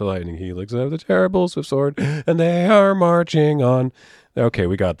have loosed the lightning helix of the terrible swift sword, and they are marching on. Okay,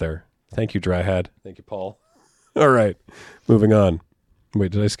 we got there. Thank you, Dryhad. Thank you, Paul. All right, moving on.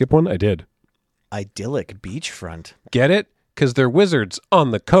 Wait, did I skip one? I did. Idyllic beachfront. Get it? Because they're wizards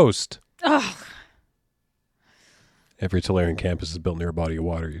on the coast. Ugh. Every Tolarian campus is built near a body of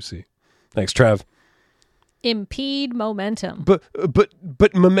water, you see. Thanks, Trav. Impede momentum.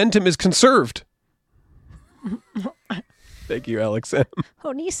 But momentum is conserved. Thank you, Alex M.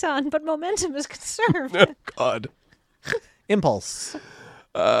 Oh, Nissan, but momentum is conserved. Oh, God. Impulse.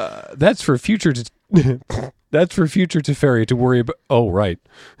 That's for future that's for future Teferi to worry about. Oh, right.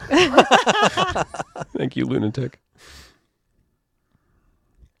 Thank you, Lunatic.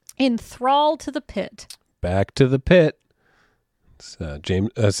 Enthrall to the pit. Back to the pit. It's, James.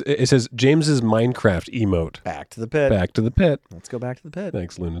 It says James's Minecraft emote. Back to the pit. Back to the pit. Let's go back to the pit.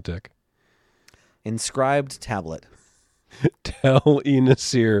 Thanks, Lunatic. Inscribed tablet. Tell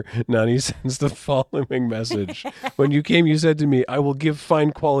Enasir Nani sends the following message. When you came, you said to me, I will give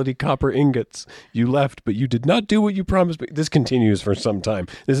fine quality copper ingots. You left, but you did not do what you promised me. This continues for some time.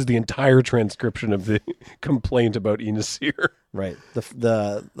 This is the entire transcription of the complaint about Enasir. Right.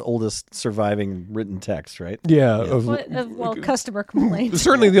 The oldest surviving written text, right? Yeah. Well, customer complaints.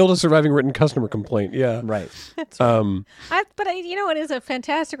 Certainly the oldest surviving written customer complaint. Yeah. Right. You know, it is a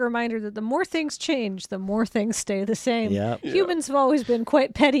fantastic reminder that the more things change, the more things stay the same. Yeah. Humans have always been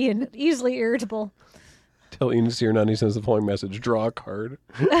quite petty and easily irritable. Tell Enasir Nani sends the following message. Draw a card.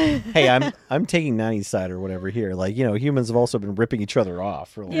 Hey, I'm taking Nani's side or whatever here. Like, you know, humans have also been ripping each other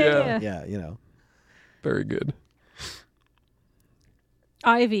off. For like, Yeah. Yeah, you know. Very good.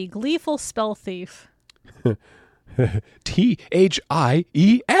 Ivy, gleeful spell thief. THIEF.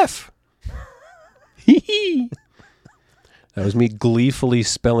 That was me gleefully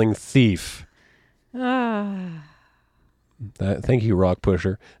spelling thief. Thank you, Rock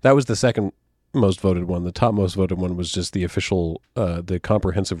Pusher. That was the second most voted one. The top most voted one was just the official, the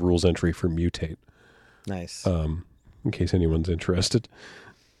comprehensive rules entry for Mutate. Nice. In case anyone's interested.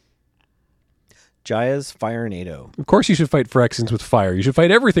 Jaya's Firenado. Of course you should fight Phyrexians with fire. You should fight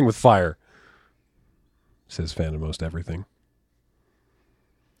everything with fire. Says fan of most everything.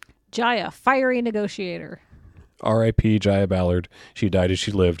 Jaya, fiery negotiator. R.I.P. Jaya Ballard. She died as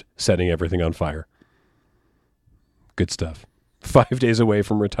she lived, setting everything on fire. Good stuff. 5 days away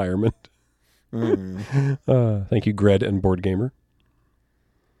from retirement. Thank you, Gred and Board Gamer.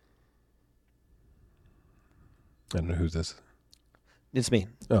 I don't know who's this. It's me.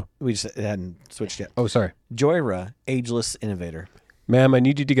 Oh. We just hadn't switched yet. Oh, sorry. Joyra, ageless innovator. Ma'am, I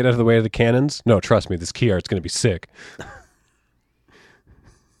need you to get out of the way of the cannons. No, trust me, this key art's going to be sick.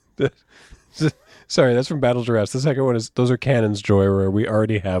 Sorry, that's from Battle Giraffes. The second one is, those are cannons, Joyra. We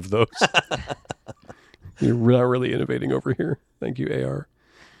already have those. You're not really innovating over here. Thank you, AR.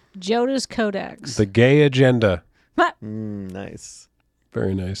 Joda's Codex. The gay agenda. Nice.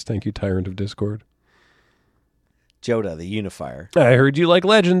 Very nice. Thank you, Tyrant of Discord. Joda, the unifier. I heard you like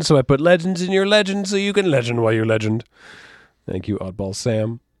legends, so I put legends in your legend so you can legend while you legend. Thank you, Oddball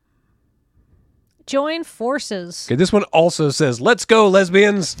Sam. Join forces. Okay, this one also says, let's go,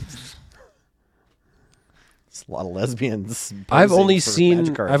 lesbians. It's a lot of lesbians. I've posing only for seen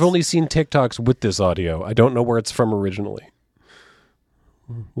magic cards. TikToks with this audio. I don't know where it's from originally.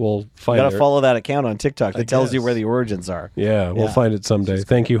 We'll You find gotta it. follow that account on TikTok that tells you guess. where the origins are. Yeah, we'll Yeah. find it someday.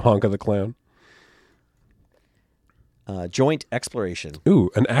 Thank you, Honka the Clown. Joint exploration. Ooh,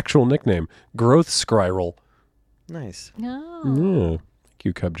 an actual nickname. Growth Scriral. Nice. No. Yeah. Thank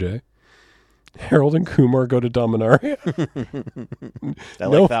you, Cub J. Harold and Kumar go to Dominaria. I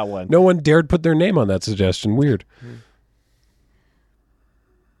like that one. No one dared put their name on that suggestion. Weird.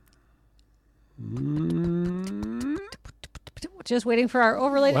 Just waiting for our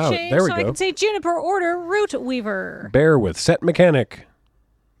overlay Wow, to change there we so I go. can say Juniper Order Root Weaver. Bear with Set Mechanic.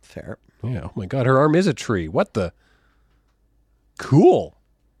 Fair. Yeah, oh my god, her arm is a tree. What the? Cool.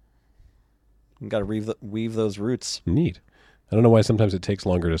 You gotta weave those roots. Neat. I don't know why sometimes it takes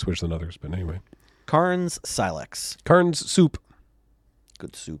longer to switch than others, but anyway. Karn's Silex. Karn's Soup.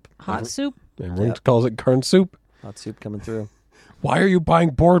 Good soup. Hot soup. Everyone Yep. calls it Karn's Soup. Hot soup coming through. Why are you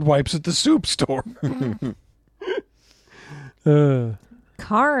buying board wipes at the soup store? Karn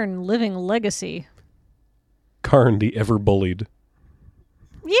Living Legacy. Karn, the ever bullied.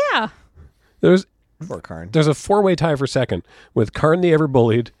 Yeah. Poor Karn. There's a 4-way tie for second with Karn the ever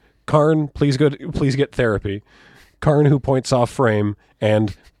bullied, Karn please get therapy, Karn who points off frame,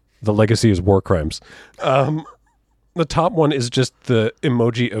 and the legacy is war crimes. The top one is just the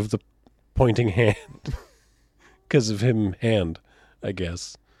emoji of the pointing hand because of him hand, I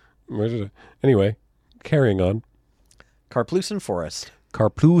guess. Anyway, carrying on. Karplusan Forest.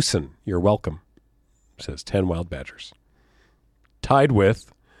 Karplusan, you're welcome, says 10 wild badgers. Tied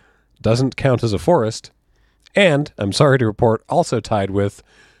with, doesn't count as a forest, and, I'm sorry to report, also tied with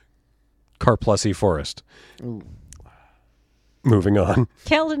Karplussy Forest. Ooh. Moving on.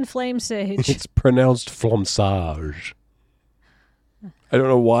 Keldon Flame Sage. It's pronounced Flomsage. I don't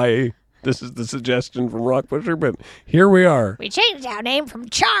know why this is the suggestion from Rockbusher, but here we are. We changed our name from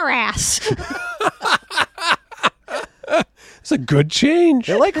Charass. It's a good change.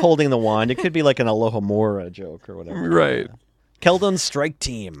 They're like holding the wand. It could be like an Alohomora joke or whatever. Right. Keldon Strike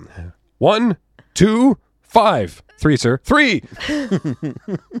Team. 1, 2, 5. 3, sir. 3.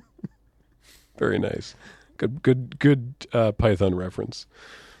 Very nice. Good Python reference.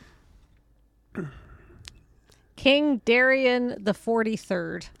 King Darian the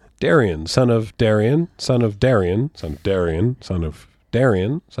 43rd. Darian, son of Darian, son of Darian, son of Darian, son of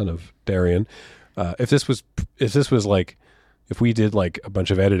Darian, son of Darian. If this was like, if we did like a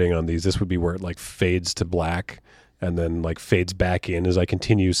bunch of editing on these, this would be where it like fades to black and then like fades back in as I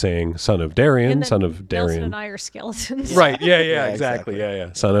continue saying son of Darian, And then son of Nelson Darian. and I are skeletons. Right. Yeah, Yeah, exactly. exactly.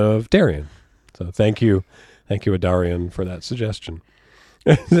 Yeah. Son of Darian. So thank you, Adarian, for that suggestion.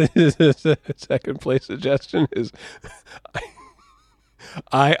 Second place suggestion is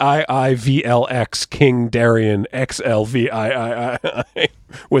IIIVLX King Darian XLVIII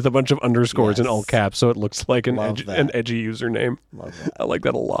with a bunch of underscores in Yes. all caps, so it looks like an Love that. edgy username. Love that. I like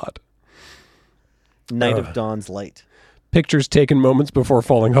that a lot. Knight of Dawn's Light. Pictures taken moments before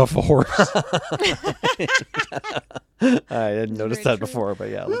falling off a horse. I didn't notice very that true. before, but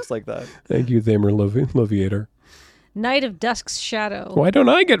yeah, it looks like that. Thank you, Thamer Loviator. Knight of Dusk's Shadow. Why don't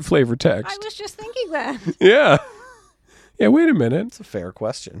I get flavor I text? was just thinking that. Yeah. Yeah, wait a minute. It's a fair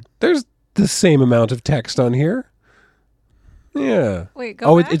question. There's the same amount of text on here. Yeah. Wait, go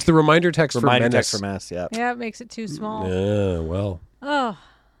Oh, back? it's the reminder text Reminder for Menace. text for Mass, yeah. Yeah, it makes it too small. Yeah, well, Oh,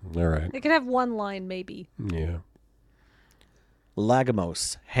 all right. it could have one line maybe. Yeah.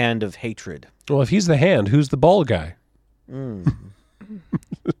 Lagamos, Hand of Hatred. Well, if he's the hand, who's the ball guy? Mm.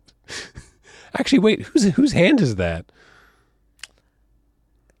 Actually, wait, whose hand is that?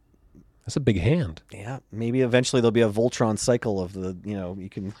 That's a big hand. Yeah, maybe eventually there'll be a Voltron cycle of the, you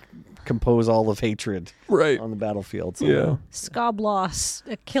can compose all of hatred Right. on the battlefield. So Yeah. Scobloss,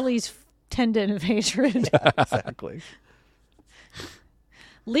 Achilles tendon of hatred. exactly.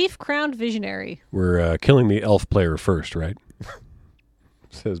 Leaf Crowned Visionary. We're killing the elf player first, right?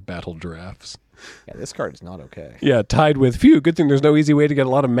 Says Battle Giraffes. Yeah, this card is not okay. Yeah, tied with, phew, good thing there's no easy way to get a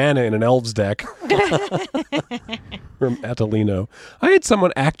lot of mana in an elves deck. From Atalino. I had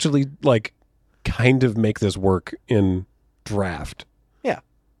someone actually, like, kind of make this work in draft. Yeah.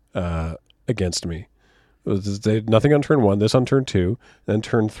 Against me. They had nothing on turn 1, this on turn 2. Then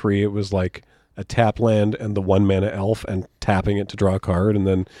turn 3, it was like a tap land and the 1 mana elf and tapping it to draw a card. And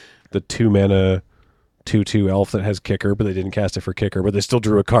then the 2 mana 2/2 elf that has kicker, but they didn't cast it for kicker, but they still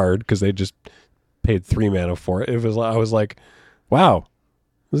drew a card because they just paid 3 mana for it. I was like, wow,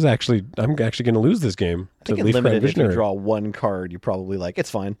 I'm actually going to lose this game I to think in Leaf Crown limited, if you Visionary. draw one card, you probably like, it's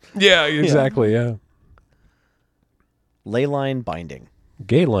fine. Yeah, exactly. Yeah. Leyline Binding.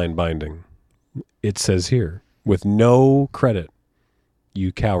 Gay line binding. It says here with no credit,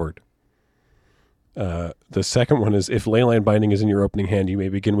 you coward. The second one is if leyline binding is in your opening hand, you may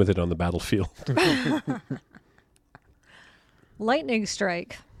begin with it on the battlefield. Lightning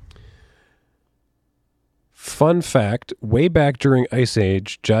Strike. Fun fact, way back during Ice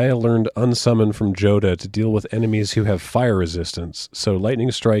Age, Jaya learned Unsummon from Joda to deal with enemies who have fire resistance, so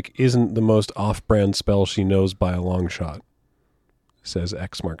Lightning Strike isn't the most off-brand spell she knows by a long shot, says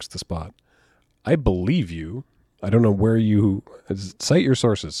X marks the spot. I believe you. I don't know where you... Cite your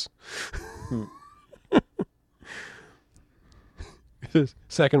sources. The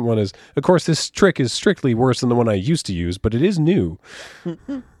second one is, of course, this trick is strictly worse than the one I used to use, but it is new. It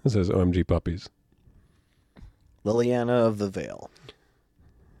says OMG puppies. Liliana of the Veil.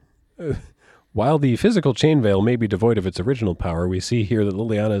 While the physical chain veil may be devoid of its original power, we see here that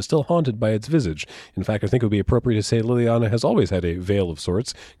Liliana is still haunted by its visage. In fact, I think it would be appropriate to say Liliana has always had a veil of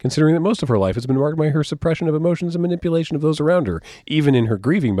sorts, considering that most of her life has been marked by her suppression of emotions and manipulation of those around her, even in her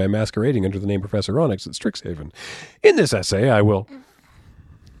grieving by masquerading under the name Professor Onyx at Strixhaven. In this essay, I will...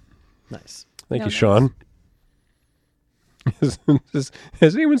 Nice. Thank No, you, nice. Sean.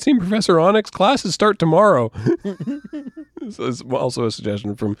 Has anyone seen Professor Onyx? Classes start tomorrow. This is also a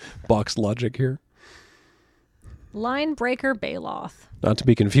suggestion from Box Logic here. Line Breaker Baloth. Not to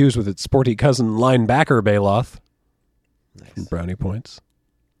be confused with its sporty cousin linebacker Baloth. Nice. Brownie points.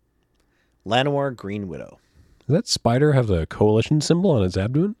 Llanowar Green Widow. Does that spider have the coalition symbol on its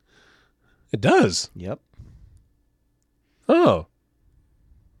abdomen? It does. Yep. Oh.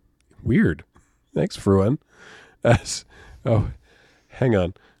 Weird. Thanks, Fruan. Hang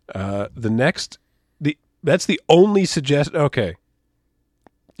on. That's the only suggestion. Okay.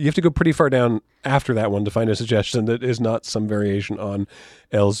 You have to go pretty far down after that one to find a suggestion that is not some variation on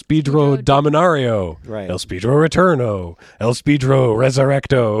El Spidro Dominario, Right. El Spidro Returno, El Spidro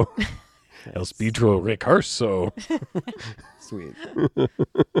Resurrecto, El Spidro Recurso. Sweet.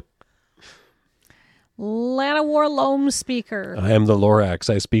 Llanowar Loam Speaker. I am the Lorax.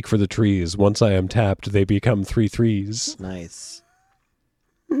 I speak for the trees. Once I am tapped, they become 3 3s. Nice.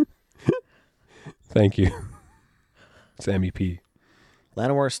 Thank you. Sammy P.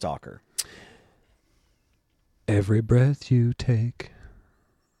 Llanowar Stalker. Every breath you take,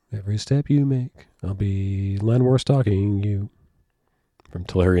 every step you make, I'll be Llanowar stalking you. From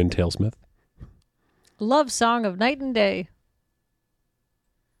Tellurian Talesmith. Love Song of Night and Day.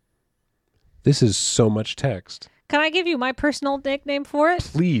 This is so much text. Can I give you my personal nickname for it?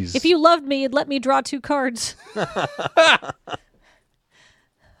 Please. If you loved me, you'd let me draw 2 cards.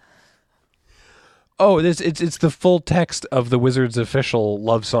 Oh, it's the full text of the Wizard's official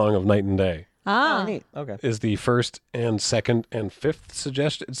love song of Night and Day. Ah. Oh, neat. Okay. Is the first and second and fifth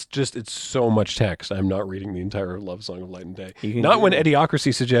suggestion. It's so much text. I'm not reading the entire love song of Night and Day. You can Not when Google.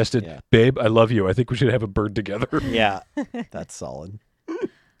 Idiocracy suggested, Yeah. babe, I love you. I think we should have a bird together. Yeah. That's solid.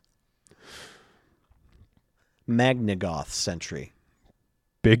 Magnagoth Sentry.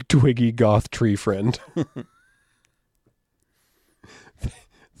 Big twiggy goth tree friend.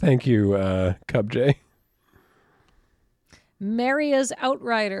 Thank you, Cub J. Maria's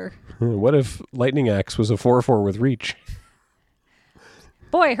Outrider. What if Lightning Axe was a 4/4 with reach?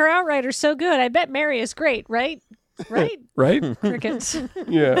 Boy, her Outrider's so good. I bet Maria's great, right? Right? Right? Crickets.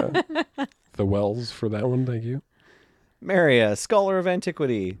 Yeah. The Wells for that one, thank you. Maria, Scholar of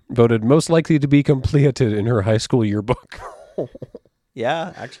Antiquity. Voted most likely to be completed in her high school yearbook.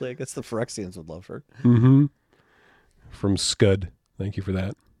 Yeah, actually, I guess the Phyrexians would love her. Mm-hmm. From Scud. Thank you for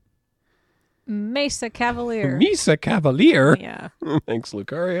that. Mesa Cavalier. Misa Cavalier. Yeah. Thanks,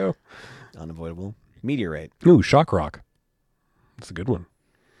 Lucario. Unavoidable. Meteorite. Ooh, Shock Rock. That's a good one.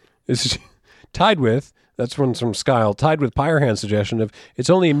 It's tied with, that's one from Skyle, tied with Pyrehand's suggestion of it's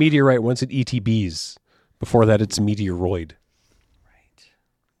only a meteorite once it ETBs. Before that, it's a meteoroid. Right.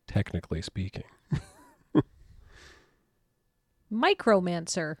 Technically speaking.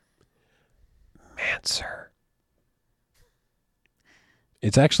 Micromancer. Answer.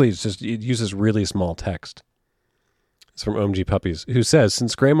 It uses really small text. It's from OMG Puppies, who says,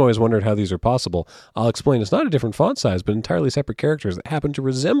 since Graham always wondered how these are possible, I'll explain it's not a different font size, but entirely separate characters that happen to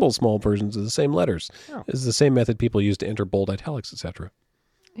resemble small versions of the same letters. Oh. This is the same method people use to enter bold italics, etc.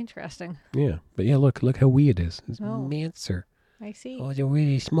 Interesting. Yeah. But yeah, look how wee it is. It's Oh. Mancer. I see. Oh, they're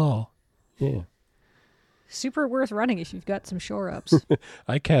really small. Yeah. Super worth running if you've got some shore-ups.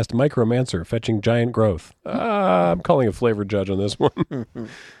 I cast Micromancer, fetching giant growth. I'm calling a flavor judge on this one.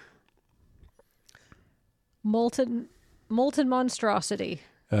 Molten Monstrosity.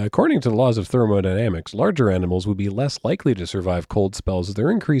 According to the laws of thermodynamics, larger animals would be less likely to survive cold spells as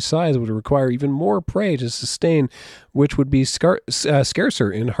their increased size would require even more prey to sustain, which would be scarcer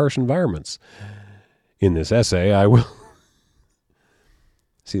in harsh environments. In this essay, I will...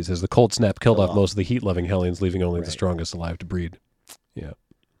 See, it says the cold snap killed off most of the heat-loving Hellions, leaving only the strongest alive to breed. Yeah.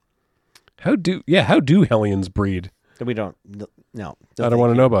 How do Hellions breed? We don't. No. I don't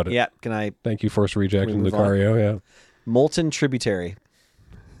want to know about it. Yeah. Can I? Thank you, Force Reject and move on? Lucario. Yeah. Molten Tributary.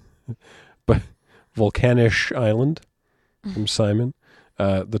 But Volcanish Island from Simon.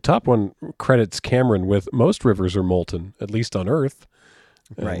 The top one credits Cameron with most rivers are molten, at least on Earth.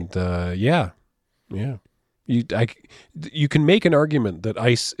 Right. And yeah. You can make an argument that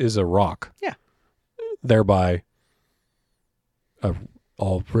ice is a rock. Yeah. Thereby,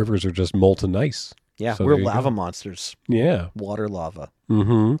 all rivers are just molten ice. Yeah. So we're there you lava go. monsters. Yeah. Water lava.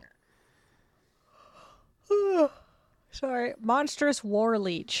 Mm-hmm. Sorry. Monstrous War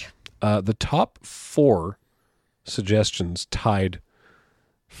Leech. The top 4 suggestions tied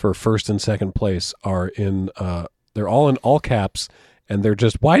for first and second place are in, they're all in all caps, and they're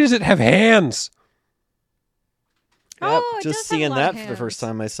just, why does it have hands? Oh, Yep, it just does have a seeing lot that of for the first hands.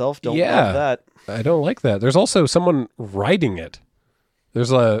 time myself. Don't Yeah. love that. I don't like that. There's also someone riding it. Is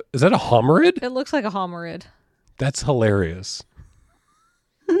that a hominid? It looks like a hominid. That's hilarious.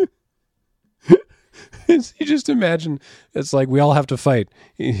 You just imagine, it's like we all have to fight.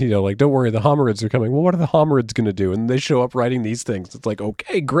 Like, don't worry, the hominids are coming. Well, what are the hominids going to do? And they show up riding these things. It's like,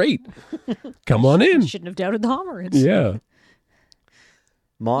 okay, great. Come on in. Shouldn't have doubted the hominids. Yeah.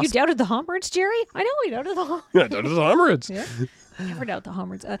 Moss. You doubted the hominids, Jerry? I know we doubted the hominids. Yeah, those are the hominids. Yeah. Never doubt the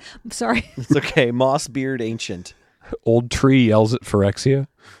Homwards. I'm sorry. It's okay. Mossbeard Ancient. Old tree yells at Phyrexia.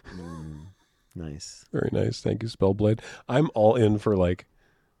 Nice. Very nice. Thank you, Spellblade. I'm all in for like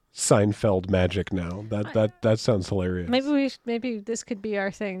Seinfeld magic now. That sounds hilarious. Maybe this could be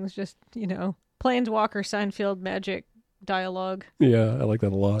our things. Just Planeswalker Seinfeld magic dialogue. Yeah, I like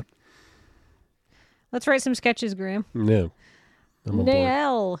that a lot. Let's write some sketches, Graham. Yeah. I'm on board.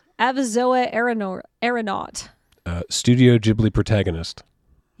 Nael Avizoa Aeronaut. Studio Ghibli protagonist.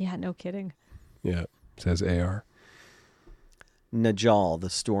 Yeah, no kidding. Yeah, says AR. Najal, the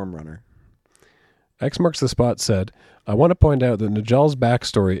Storm Runner. X Marks the Spot said, I want to point out that Najal's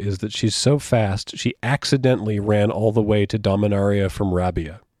backstory is that she's so fast, she accidentally ran all the way to Dominaria from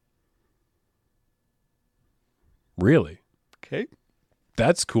Rabia. Really? Okay.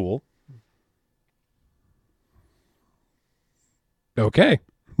 That's cool. Okay.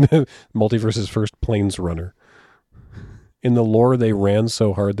 Multiverse's first planes runner. In the lore, they ran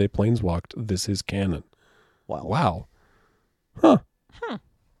so hard they planeswalked. This is canon. Wow. Huh.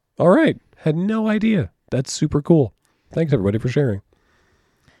 All right. Had no idea. That's super cool. Thanks, everybody, for sharing.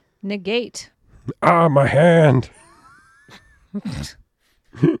 Negate. Ah, my hand.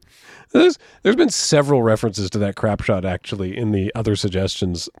 There's been several references to that crap shot, actually, in the other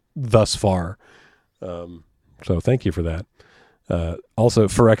suggestions thus far. So thank you for that. Also,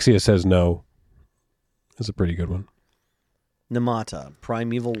 Phyrexia says no. That's a pretty good one. Namata,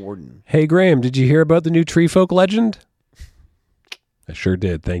 Primeval Warden. Hey, Graham, did you hear about the new Tree Folk legend? I sure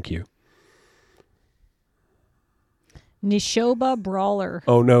did. Thank you. Nishoba Brawler.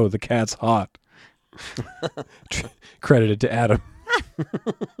 Oh, no, the cat's hot. Credited to Adam.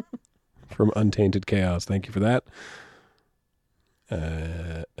 From Untainted Chaos. Thank you for that.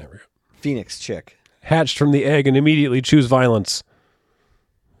 There we go. Phoenix Chick. Hatched from the egg and immediately choose violence.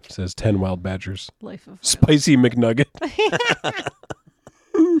 Says 10 wild badgers. Life of Spicy McNugget.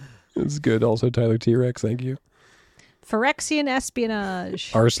 That's good. Also Tyler T-Rex. Thank you. Phyrexian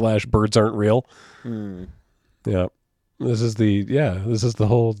Espionage. r/birds aren't real. Yeah. This is the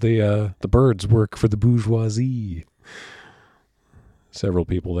whole the birds work for the bourgeoisie. Several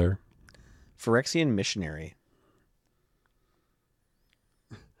people there. Phyrexian Missionary.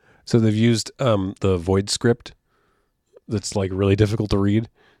 So they've used the Void script that's like really difficult to read.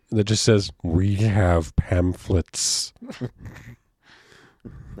 That just says, we have pamphlets.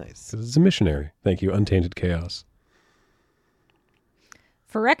 Nice. It's a missionary. Thank you, Untainted Chaos.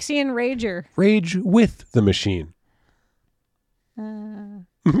 Phyrexian Rager. Rage with the machine.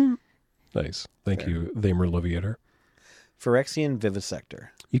 Nice. Thank you, Thamer Leviator. Phyrexian Vivisector.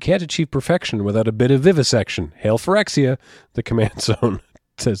 You can't achieve perfection without a bit of vivisection. Hail Phyrexia, the command zone,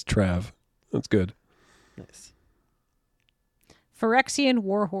 says Trav. That's good. Nice. Phyrexian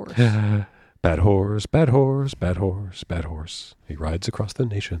Warhorse. Bad horse, bad horse, bad horse, bad horse. He rides across the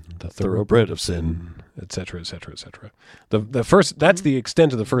nation, the thoroughbred of sin, etc., etc., etc. The first, that's the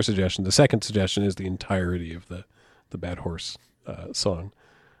extent of the first suggestion. The second suggestion is the entirety of the bad horse song.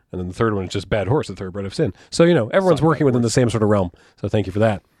 And then the third one is just bad horse, the thoroughbred of sin. So, everyone's Song working about within the same sort of realm. So thank you for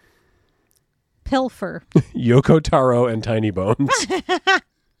that. Pilfer. Yoko Taro and Tiny Bones.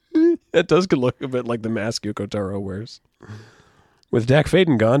 That does look a bit like the mask Yoko Taro wears. With Dak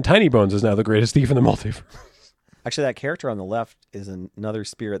Faden gone, Tiny Bones is now the greatest thief in the multiverse. Actually, that character on the left is another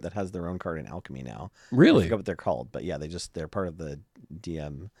spirit that has their own card in Alchemy now. I Really? forgot what they're called, but yeah, they're part of the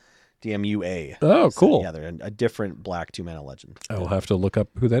DMUA. Oh, cool. Yeah, they're a different black 2-mana legend. I will have to look up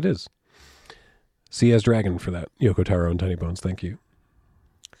who that is. See as Dragon for that. Yoko Taro and Tiny Bones, thank you.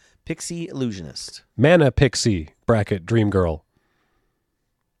 Pixie Illusionist. Mana Pixie, bracket, Dream Girl.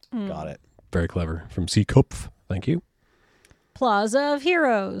 Got it. Very clever. From C. Kopf, thank you. Plaza of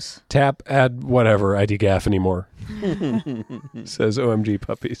Heroes. Tap, add whatever, ID gaff anymore. Says OMG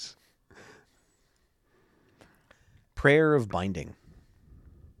Puppies. Prayer of Binding.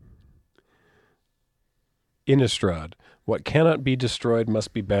 Innistrad. What cannot be destroyed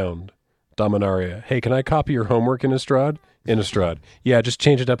must be bound. Dominaria. Hey, can I copy your homework, Innistrad? Innistrad. Yeah, just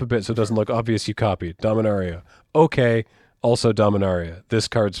change it up a bit so it doesn't look obvious you copied. Dominaria. Okay. Also Dominaria. This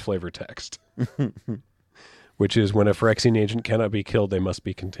card's flavor text. Which is when a Phyrexian agent cannot be killed, they must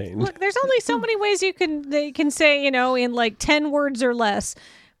be contained. Look, there's only so many ways they can say, in like 10 words or less,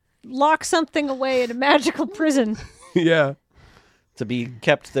 lock something away in a magical prison. Yeah. To be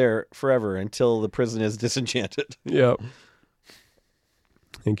kept there forever until the prison is disenchanted. Yeah.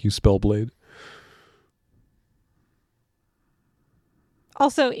 Thank you, Spellblade.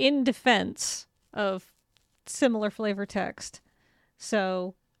 Also, in defense of similar flavor text.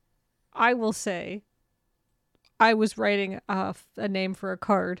 So, I will say, I was writing a name for a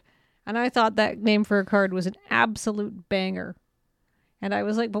card, and I thought that name for a card was an absolute banger. And I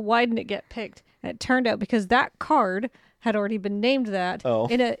was like, but why didn't it get picked? And it turned out because that card had already been named that Oh.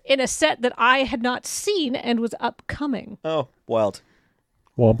 in a set that I had not seen and was upcoming. Oh, wild.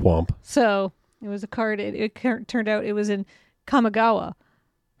 Womp womp. So it was a card. It turned out it was in Kamigawa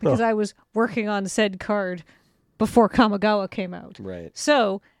because I was working on said card before Kamigawa came out. Right.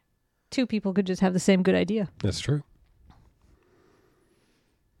 So 2 people could just have the same good idea. That's true.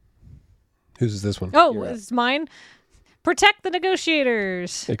 Whose is this one? Oh, You're up. it's mine. Protect the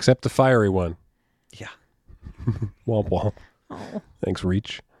negotiators. Except the fiery one. Yeah. Womp womp. Oh. Thanks,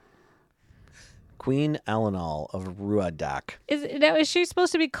 Reach. Queen Alanal of Ruadak. Is she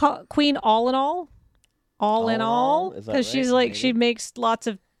supposed to be Queen All in All? All in all? Is that Because she's right? like, Maybe. she makes lots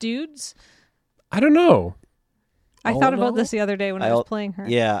of dudes. I don't know. I All thought in about all? this the other day when I was playing her.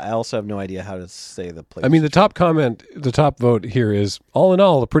 Yeah, I also have no idea how to say the place. I mean, the top vote here is, all in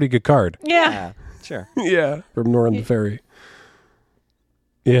all, a pretty good card. Yeah. Yeah, sure. Yeah. From Norin the Fairy.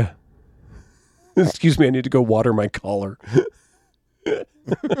 Yeah. Excuse me, I need to go water my collar.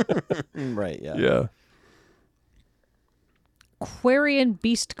 Right, yeah. Yeah. Quarian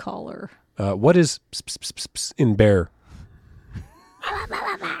Beast Caller. What is in bear?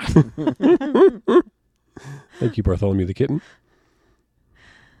 Thank you, Bartholomew the Kitten.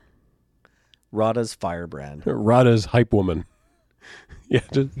 Rada's Firebrand. Rada's hype woman. Yeah,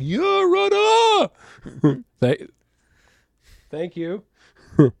 Rada! Thank you.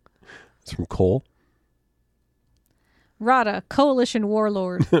 It's from Cole. Rada, Coalition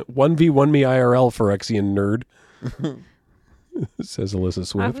Warlord. 1v1 me IRL, Phyrexian nerd. Says Alyssa I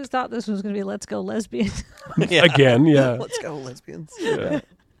Swift. always thought this was going to be Let's Go Lesbian. Yeah. Again, yeah. Let's go, lesbians.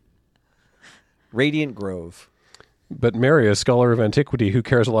 Radiant Grove. But Mary, a scholar of antiquity who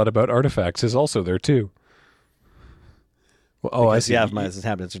cares a lot about artifacts, is also there too. Well, Because I see. The Avamai's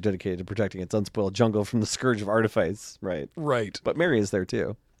inhabitants are dedicated to protecting its unspoiled jungle from the scourge of artifice. Right. Right. But Mary is there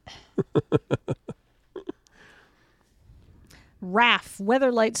too. Raff,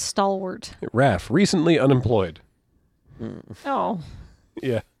 Weatherlight Stalwart. Raff, recently unemployed. Oh.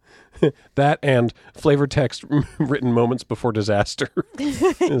 Yeah. That and flavor text written moments before disaster.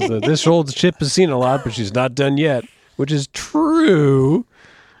 This old ship has seen a lot, but she's not done yet, which is true.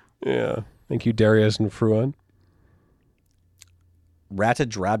 Yeah. Thank you, Darius and Fruan.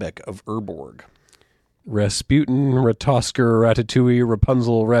 Ratadrabic of Urborg. Rasputin, Ratosker, Ratatouille,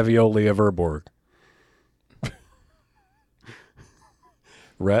 Rapunzel, Ravioli of Urborg.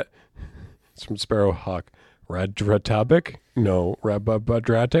 It's from Sparrowhawk. Radratabik? No.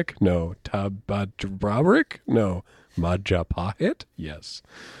 Rababadratic? No. Tabadrabrik? No. Majapahit? Yes.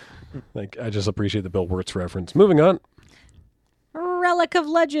 I just appreciate the Bill Wirtz reference. Moving on. Relic of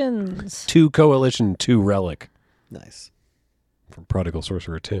Legends. 2 Coalition, 2 Relic. Nice. From Prodigal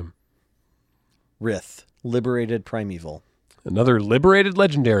Sorcerer Tim. Rith, Liberated Primeval. Another liberated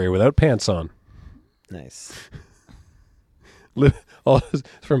legendary without pants on. Nice.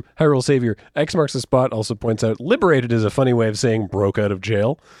 From Hyrule Savior. X marks the spot also points out liberated is a funny way of saying broke out of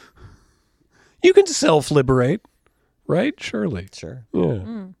jail. You can self-liberate, right? Surely. Sure.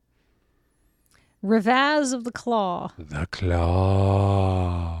 Yeah. Rivaz of the Claw. The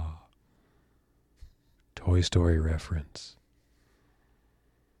Claw. Toy Story reference.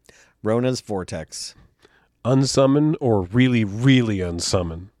 Rona's Vortex. Unsummon or really, really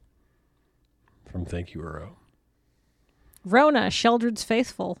unsummon. From Thank You, Uro. Rona, Sheldred's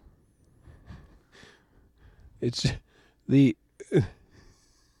Faithful. It's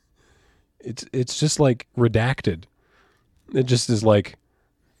just like redacted. It just is like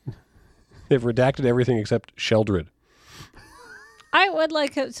they've redacted everything except Sheldred, I would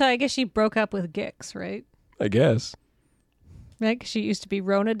like, so I guess she broke up with Gix, right? I guess. Right? 'Cause she used to be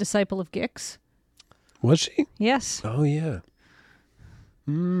Rona, disciple of Gix. Was she? Yes. Oh yeah.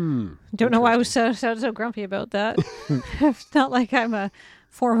 Don't know why I was so grumpy about that. It's not like I'm a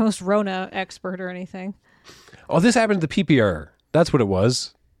foremost Rona expert or anything. Oh, this happened to the PPR. That's what it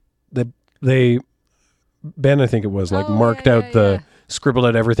was. They Ben, I think it was, marked out scribbled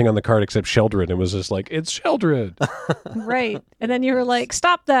out everything on the card except Sheldred, and was just like, it's Sheldred. Right. And then you were like,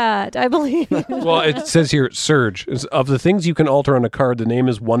 stop that, I believe. Well, it says here, Surge. Of the things you can alter on a card, the name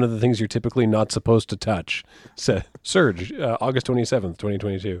is one of the things you're typically not supposed to touch. Surge, August 27th,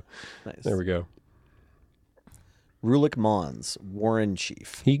 2022. Nice. There we go. Rulik Mons, Warren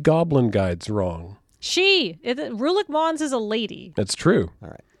Chief. He goblin guides wrong. Rulik Mons is a lady. That's true. All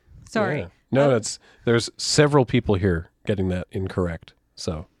right. Sorry. Yeah. No, there's several people here getting that incorrect.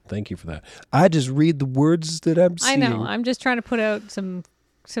 So thank you for that. I just read the words that I'm I seeing. know. I'm just trying to put out some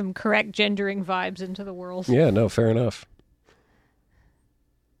correct gendering vibes into the world. Yeah, no, fair enough.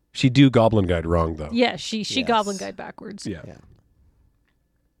 She do goblin guide wrong though. Yeah, she Yes. Goblin Guide backwards. Yeah. Yeah.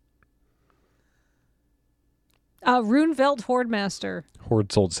 Runevelt Hordemaster.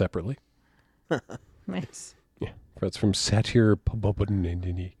 Horde sold separately. Nice. Yeah, that's from Satyr.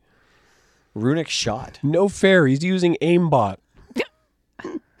 Runic Shot. No fair. He's using aimbot.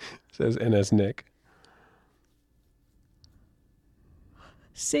 Says NS Nick.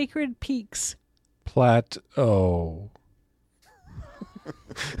 Sacred Peaks. Plateau.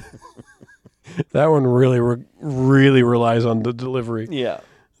 That one really relies on the delivery. Yeah.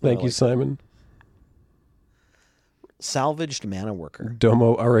 Thank you, Simon. Salvaged Mana Worker.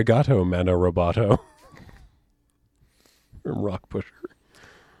 Domo arigato, mano roboto. From Rock Pusher.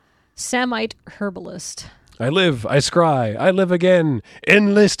 Samite Herbalist. I live, I scry, I live again.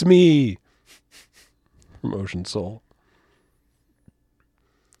 Enlist me. From Ocean Soul.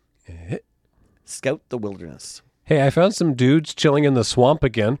 Scout the Wilderness. Hey, I found some dudes chilling in the swamp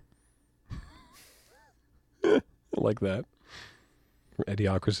again. I like that. From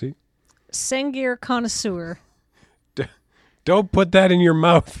Idiocracy. Sengir Connoisseur. Don't put that in your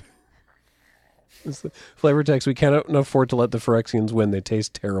mouth. It's the flavor text. We cannot afford to let the Phyrexians win. They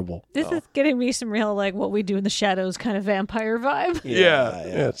taste terrible. This is getting me some real, like, what we do in the shadows kind of vampire vibe.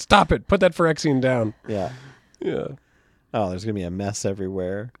 Yeah. Stop it. Put that Phyrexian down. Yeah. Yeah. Oh, there's going to be a mess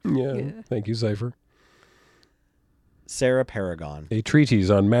everywhere. Yeah. Thank you, Cypher. Sarah Paragon. A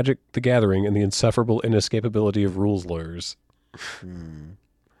treatise on Magic the Gathering and the insufferable inescapability of rules lawyers. From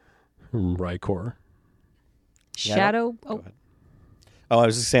Rykor. Shadow. Go ahead. Oh, I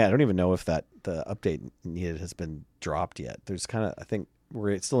was just saying, I don't even know if the update needed has been dropped yet. There's kind of, I think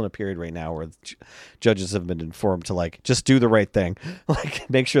we're still in a period right now where judges have been informed to, like, just do the right thing. Like,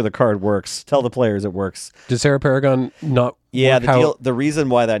 make sure the card works. Tell the players it works. Did Sarah Paragon not Yeah, work the reason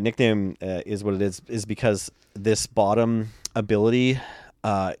why that nickname is what it is because this bottom ability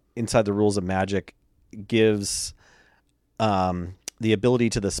inside the rules of Magic gives the ability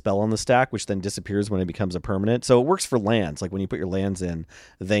to the spell on the stack, which then disappears when it becomes a permanent. So it works for lands. Like when you put your lands in,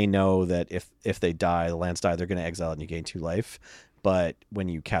 they know that if they die, the lands die, they're going to exile it and you gain 2 life. But when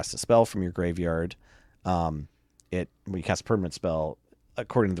you cast a spell from your graveyard, when you cast a permanent spell,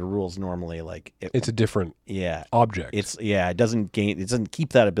 according to the rules, normally like it's a different object. It doesn't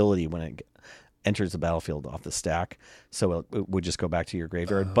keep that ability when it enters the battlefield off the stack. So it would just go back to your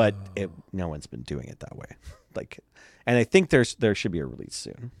graveyard. But no one's been doing it that way. And I think there should be a release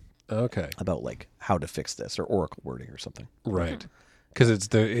soon. Okay. About like how to fix this or Oracle wording or something. Right. Because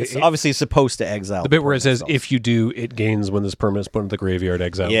it's obviously supposed to exile the bit where it says itself. if you do, it gains when this permanent is put into the graveyard,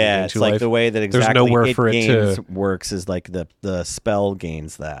 exile. Yeah, it's like life. the way that exactly There's nowhere for it to works is like the spell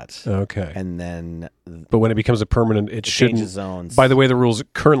gains that. Okay. And then but when it becomes a permanent, it shouldn't. changes zones. By the way the rules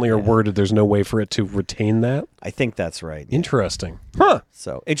currently are worded, there's no way for it to retain that. I think that's right. Yeah. Interesting. Huh.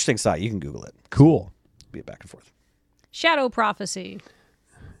 So interesting site. You can Google it. Cool. Be it back and forth. Shadow Prophecy.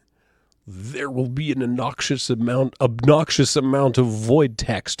 There will be an obnoxious amount of void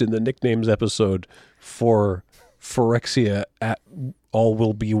text in the nicknames episode for Phyrexia at All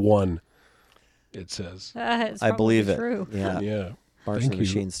Will Be One. It says. It's I believe it. true. Yeah. Yeah. Martian Thank you.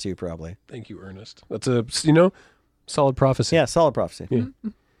 Machines too, probably. Thank you, Ernest. That's a solid prophecy. Yeah, solid prophecy. Yeah.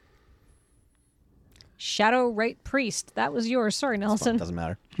 Shadow Right Priest. That was yours. Sorry, Nelson. Doesn't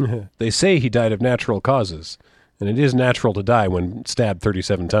matter. They say he died of natural causes, and it is natural to die when stabbed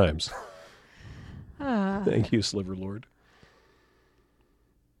 37 times. Thank you, Sliverlord.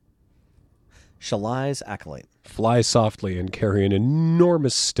 Shalai's Acolyte. Fly softly and carry an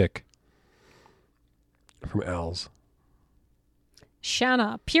enormous stick. From Owls.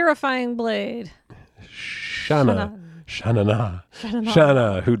 Shanna. Purifying Blade. Shanna,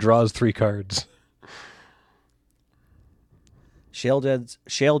 who draws 3 cards.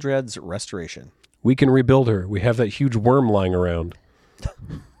 Sheoldred's Restoration. We can rebuild her. We have that huge worm lying around.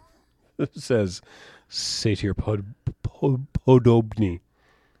 It says Satyr Podobny.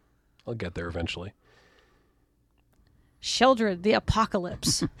 I'll get there eventually. Sheldred, the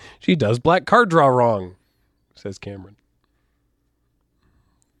Apocalypse. She does black card draw wrong, says Cameron.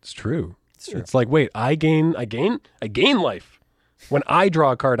 It's true. It's like, wait, I gain life. When I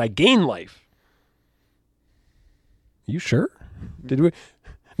draw a card, I gain life. You sure? Did we?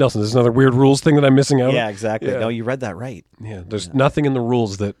 Nelson, this is another weird rules thing that I'm missing out on. Yeah, exactly. Yeah. No, you read that right. Yeah, there's nothing in the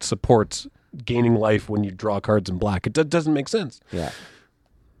rules that supports gaining life when you draw cards in black. It doesn't make sense. Yeah.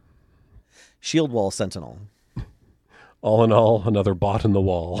 Shield Wall Sentinel. All in all, another bot in the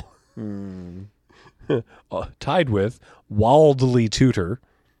wall. Tied with Wildly Tutor,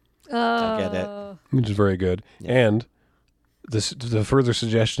 I get it. which is very good. And the further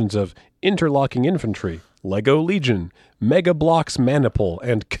suggestions of Interlocking Infantry, Lego Legion, Mega Blocks Maniple,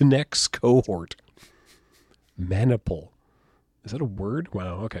 and Connects Cohort. Maniple. Is that a word?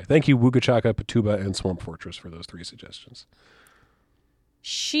 Wow. Okay. Thank you, Wugachaka, Patuba, and Swamp Fortress for those 3 suggestions.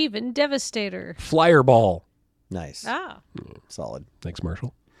 Sheevan Devastator. Flyer ball. Nice. Ah. Solid. Thanks,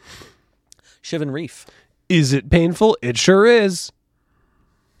 Marshall. Shivan Reef. Is it painful? It sure is,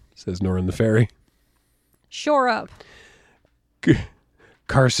 says Norin the Fairy. Shore Up.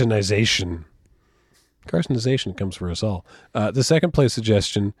 Carcinization. Carcinization comes for us all. The second place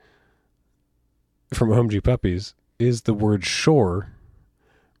suggestion from OMG Puppies is the word shore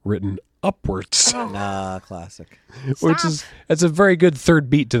written upwards, Classic. which is that's a very good third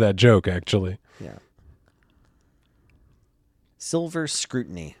beat to that joke, actually. Yeah. Silver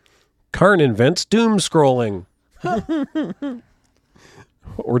Scrutiny. Karn invents doom scrolling.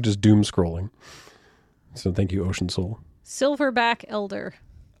 Or just doom scrolling. So thank you, Ocean Soul. Silverback Elder.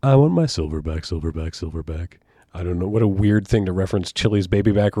 I want my silverback, silverback, silverback. I don't know what a weird thing to reference Chili's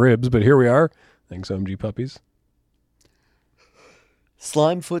baby back ribs, but here we are. Thanks, OMG Puppies.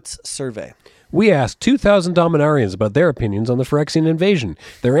 Slimefoot's Survey. We asked 2,000 Dominarians about their opinions on the Phyrexian invasion.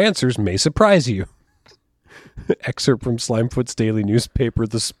 Their answers may surprise you. Excerpt from Slimefoot's daily newspaper,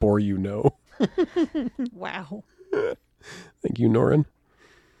 The Spore You Know. Wow. Thank you, Norin.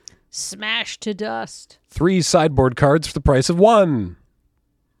 Smash to dust. 3 sideboard cards for the price of 1.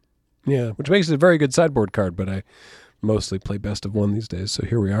 Yeah, which makes it a very good sideboard card, but I mostly play best of 1 these days, so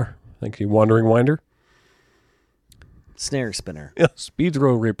here we are. Thank you, Wandering Winder. Snare Spinner.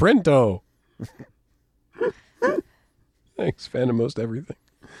 Speedro Reprinto. Thanks, fan of most everything.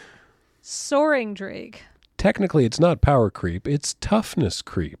 Soaring Drake. Technically, it's not power creep, it's toughness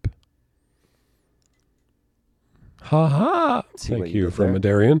creep. Ha ha. See what Thank you you did from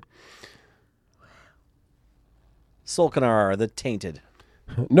there. Madarian. Solkanar the Tainted.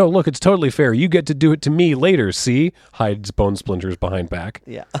 No, look, it's totally fair. You get to do it to me later, see? Hides bone splinters behind back.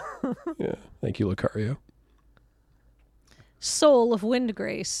 Yeah. Yeah. Thank you, Lucario. Soul of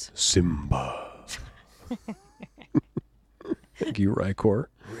Windgrace. Simba. Thank you, Rykor.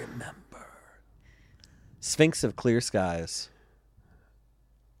 Sphinx of Clear Skies.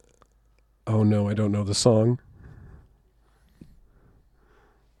 Oh no, I don't know the song.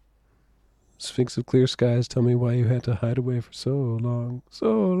 Sphinx of Clear Skies, tell me why you had to hide away for so long.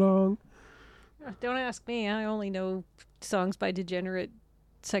 So long. Don't ask me. I only know songs by degenerate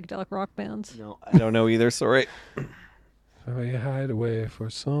psychedelic rock bands. No, I don't know either. Sorry. Why you hide away for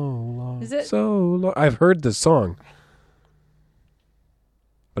so long. Is it- So long. I've heard this song,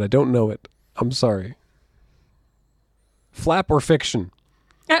 but I don't know it. I'm sorry. Flap or Fiction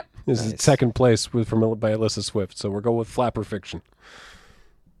is Nice. second place by Alyssa Swift, so we'll go with Flap or Fiction.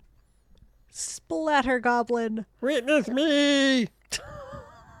 Splatter Goblin. Witness me.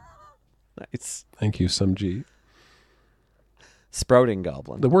 Nice. Thank you, Some G. Sprouting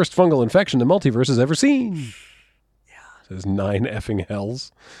Goblin. The worst fungal infection the multiverse has ever seen. Yeah. Says 9 effing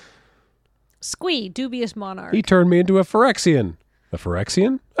hells. Squee, Dubious Monarch. He turned me into a Phyrexian. A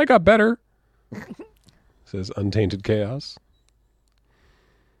Phyrexian? I got better. Says Untainted Chaos.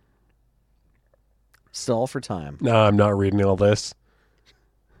 Stall for Time. No, I'm not reading all this.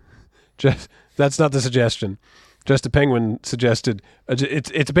 Just that's not the suggestion. Just a Penguin suggested.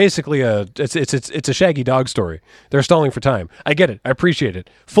 It's basically it's a Shaggy dog story. They're stalling for time. I get it. I appreciate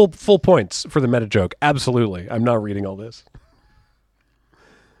it. Full points for the meta joke. Absolutely. I'm not reading all this.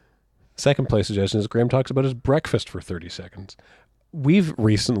 Second place suggestion is Graham talks about his breakfast for 30 seconds. We've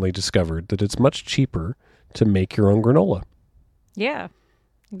recently discovered that it's much cheaper to make your own granola, Yeah.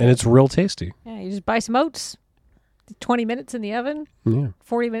 and it's real tasty. Yeah, you just buy some oats. 20 minutes in the oven. Yeah.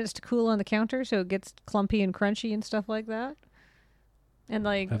 40 minutes to cool on the counter so it gets clumpy and crunchy and stuff like that. And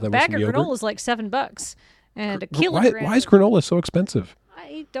like Have a that with bag some of yogurt? granola is like $7 and a kilogram. Why is granola so expensive?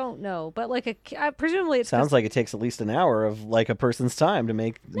 I don't know, but like presumably it's Sounds like it takes at least an hour of like a person's time to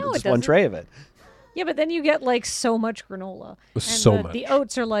make No, it just one doesn't. tray of it. yeah, but then you get like so much granola. And So the, much. The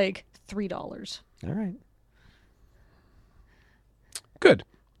oats are like $3. All right. Good.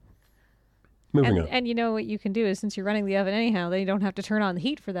 Moving on. And you know what you can do is since you're running the oven anyhow, then you don't have to turn on the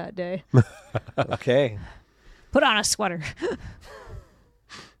heat for that day. Okay. Put on a sweater.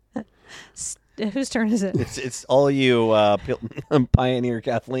 Whose turn is it? It's all you, Pioneer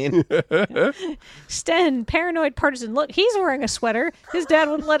Kathleen. Sten, paranoid partisan. Look, he's wearing a sweater. His dad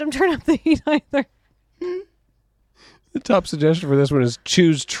wouldn't let him turn up the heat either. The top suggestion for this one is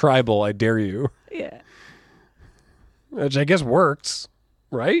choose tribal, I dare you. Yeah. Which I guess works,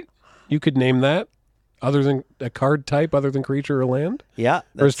 right? You could name that other than a card type, other than creature or land? Yeah.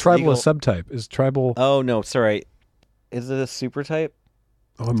 Or is that's tribal legal. a subtype? Is tribal... Oh, no, sorry. Is it a super type?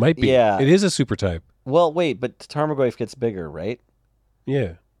 Oh, it might be. Yeah. It is a super type. Well, wait, but Tarmogoyf gets bigger, right?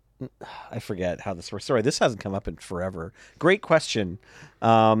 Yeah. I forget how this works. Sorry, this hasn't come up in forever. Great question.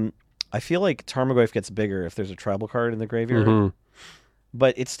 I feel like Tarmogoyf gets bigger if there's a tribal card in the graveyard, Mhm.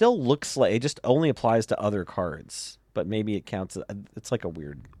 but it still looks like it just only applies to other cards. But maybe it counts. It's like a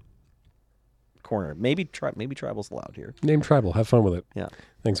weird corner. Maybe tribal's allowed here. Name tribal. Have fun with it. Yeah.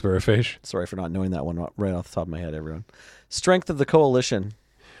 Thanks, Verifish. Sorry for not knowing that one right off the top of my head, everyone. Strength of the coalition.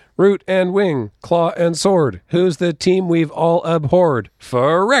 Root and wing, claw and sword. Who's the team we've all abhorred?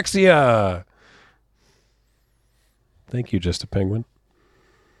 Phyrexia! Thank you, Just a Penguin.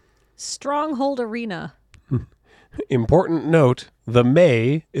 Stronghold Arena. Important note, the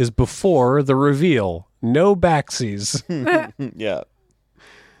May is before the reveal. No backsies. Yeah.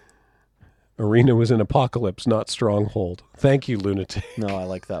 Arena was in Apocalypse, not Stronghold. Thank you, Lunatic. No, I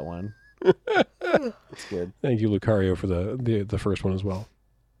like that one. It's good. Thank you, Lucario, for the first one as well.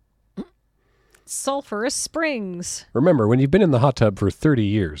 Sulphurous Springs. Remember, when you've been in the hot tub for 30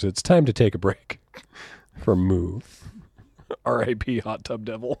 years, it's time to take a break from Moo. R.I.P. Hot Tub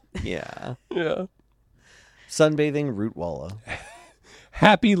Devil. Yeah. Yeah. Sunbathing Root Walla.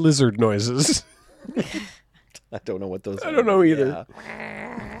 Happy lizard noises. I don't know what those are. I don't know either.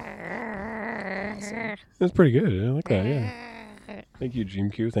 Yeah. That's pretty good. I like that, yeah. Thank you,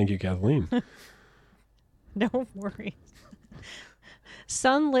 GMQ. Thank you, Kathleen. Don't worry.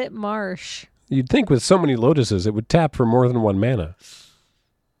 Sunlit Marsh. You'd think with so many lotuses, it would tap for more than one mana.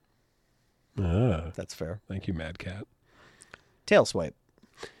 That's fair. Thank you, Mad Cat. Tail Swipe.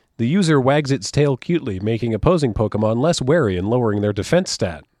 The user wags its tail cutely, making opposing Pokemon less wary and lowering their defense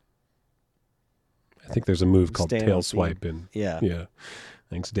stat. I think there's a move called Staying Tail on Swipe theme. in. Yeah.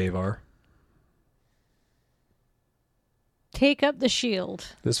 Thanks, Davar. Take up the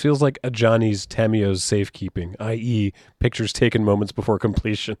shield. This feels like a Johnny's Tamio's safekeeping, i.e., pictures taken moments before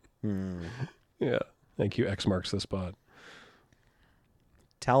completion. Yeah. Thank you, X marks the spot.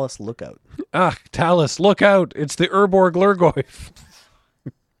 Talus Lookout. Ah, Talus, look out! It's the Urborg Lurgoyf.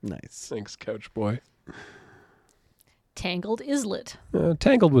 Nice. Thanks, Couch Boy. Tangled Islet.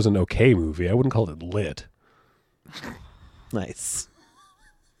 Tangled was an okay movie. I wouldn't call it lit. Nice.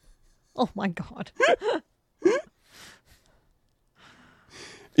 Oh my god.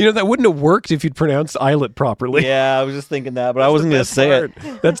 You know, that wouldn't have worked if you'd pronounced Islet properly. Yeah, I was just thinking that, but I wasn't going to say it.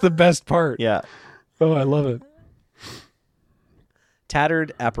 That's the best part. Yeah. Oh, I love it.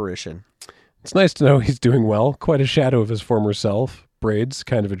 Tattered Apparition. It's nice to know he's doing well. Quite a shadow of his former self. Braids,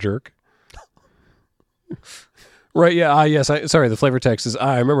 kind of a jerk. Right, yeah, yes. Sorry, the flavor text is,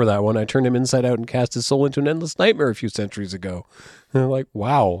 I remember that one. I turned him inside out and cast his soul into an endless nightmare a few centuries ago. And I'm like,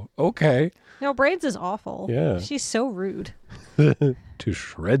 wow, okay. No, Braids is awful. Yeah. She's so rude. To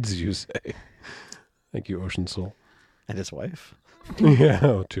shreds, you say. Thank you, Ocean Soul. And his wife.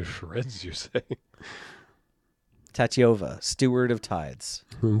 Yeah, to shreds, you say. Tatiova, Steward of Tides.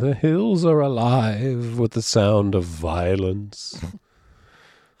 The hills are alive with the sound of violence.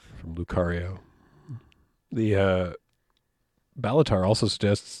 From Lucario. The Balatar also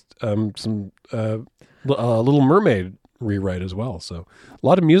suggests some Little Mermaid rewrite as well. So a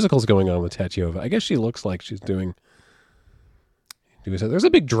lot of musicals going on with Tatiova. I guess she looks like she's doing. There's a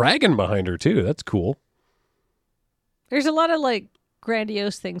big dragon behind her too. That's cool. There's a lot of like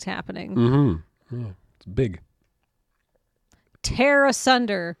grandiose things happening. Mm-hmm. Yeah, it's big. Tear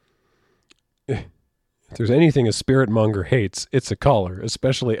asunder. If there's anything a spirit monger hates, it's a collar,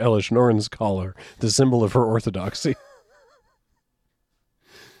 especially Elish Norn's collar, the symbol of her orthodoxy.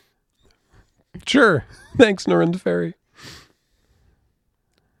 Sure. Thanks, Norn the Fairy.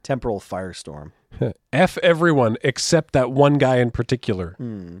 Temporal Firestorm. F everyone except that one guy in particular,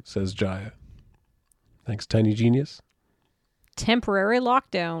 says Jaya. Thanks, Tiny Genius. Temporary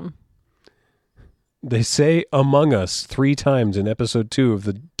lockdown. They say Among Us 3 times in episode 2 of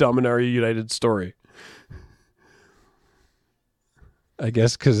the Dominaria United story. I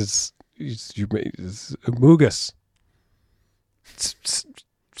guess because it's Mugus.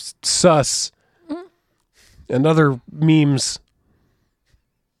 Sus. And other memes.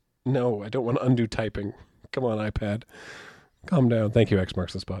 No, I don't want to undo typing. Come on, iPad. Calm down. Thank you, X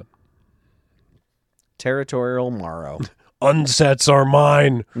marks the spot. Territorial Morrow. Unsets are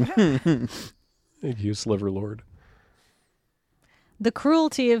mine. Thank you, Sliver Lord. The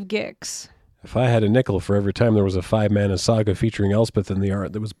cruelty of Gix. If I had a nickel for every time there was a 5-mana saga featuring Elspeth in the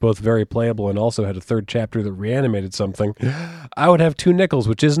art that was both very playable and also had a third chapter that reanimated something, I would have 2 nickels,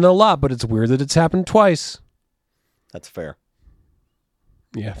 which isn't a lot, but it's weird that it's happened twice. That's fair.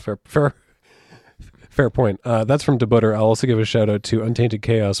 Yeah, fair point. That's from Debutter. I'll also give a shout out to Untainted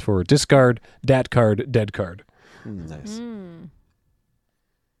Chaos for discard, dat card, dead card. Nice.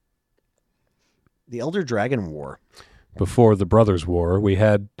 The Elder Dragon War. Before the Brothers' War, we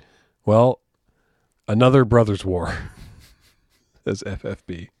had Well, another brothers' war, says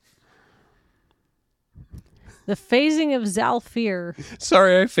FFB. The phasing of Zalfir.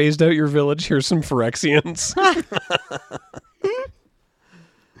 Sorry, I phased out your village. Here's some Phyrexians.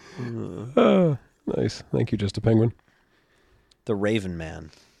 Nice. Thank you, Just a Penguin. The Raven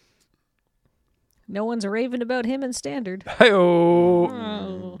Man. No one's raving about him in Standard. Hi-oh.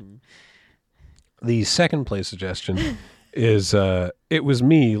 Oh. The second place suggestion is it was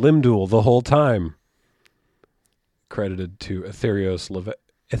me, Limdul, the whole time. Credited to Etheros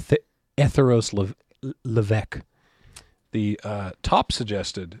Levesque. The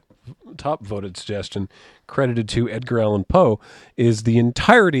top voted suggestion, credited to Edgar Allan Poe, is the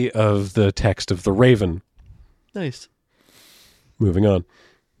entirety of the text of The Raven. Nice. Moving on.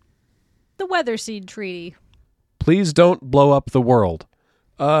 The Weatherseed Treaty. Please don't blow up the world.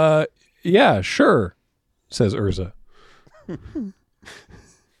 Yeah, sure, says Urza.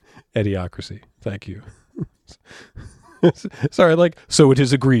 Idiocracy. Thank you. Sorry, so it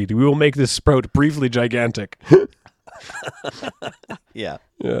is agreed. We will make this sprout briefly gigantic. Yeah.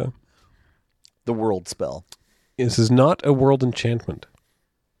 Yeah. The world spell. This is not a world enchantment.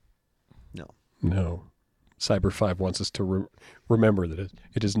 No. No. Cyber 5 wants us to remember that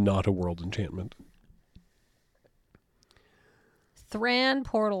it is not a world enchantment. Thran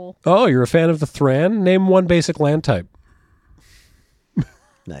Portal. Oh, you're a fan of the Thran? Name one basic land type.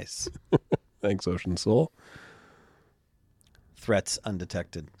 Nice. Thanks, Ocean Soul. Threats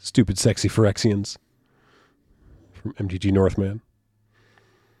undetected. Stupid, sexy Phyrexians. From MTG Northman.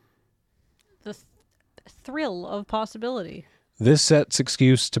 The Thrill of Possibility. This set's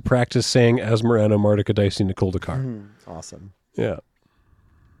excuse to practice saying Asmarano, Mardica, Dicey, Nicole Dakar. Awesome. Yeah.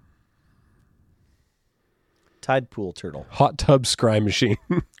 Tide Pool Turtle. Hot Tub Scry Machine.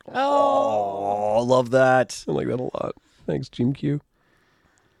 Oh, love that. I like that a lot. Thanks, Gene Q.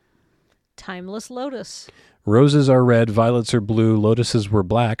 Timeless Lotus. Roses are red, violets are blue, lotuses were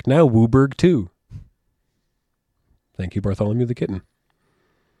black. Now Wooburg too. Thank you, Bartholomew the Kitten.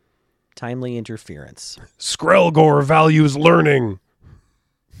 Timely Interference. Skrelgor values learning.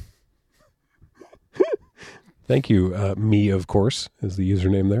 Thank you, me, of course, is the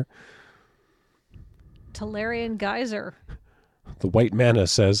username there. Talarian Geyser. The white mana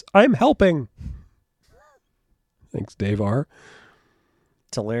says, I'm helping. Thanks, Dave R.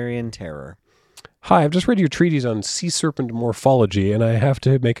 Talarian Terror. Hi, I've just read your treatise on sea serpent morphology, and I have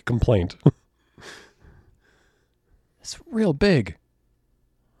to make a complaint. It's real big.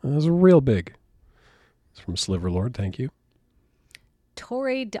 It's real big. It's from Sliverlord, thank you.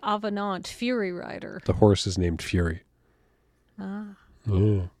 Torre d'Avenant Fury Rider. The horse is named Fury. Ah.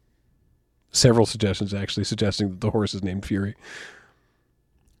 Yeah. Several suggestions actually suggesting that the horse is named Fury.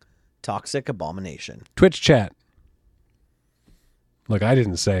 Toxic Abomination. Twitch chat. Look, I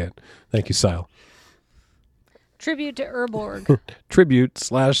didn't say it. Thank you, Sile. Tribute to Urborg. Tribute /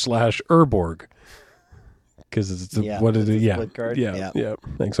 Urborg. Because it's what is it? Yeah. Split card. Yeah.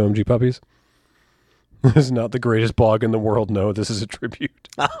 Thanks, OMG Puppies. This is not the greatest bog in the world. No, this is a tribute.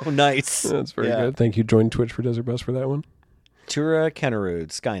 Oh, nice. That's very good. Thank you, Join Twitch for Desert Bus for that one. Tura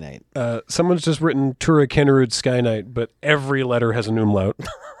Kennerud, Sky Knight. Someone's just written Tura Kennerud Sky Knight, but every letter has an umlaut.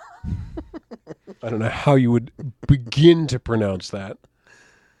 I don't know how you would begin to pronounce that.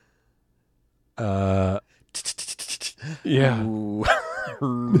 Yeah.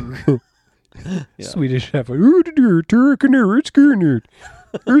 Swedish chef. Tura Kennerud Sky Knight.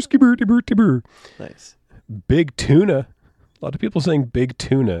 Nice. Big tuna. A lot of people saying big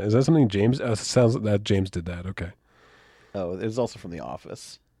tuna. Is that something James? It sounds like that James did that. Okay. Oh, it was also from The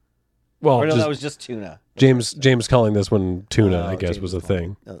Office. Well, Or no, that was just tuna. James calling this one tuna, I guess, James was a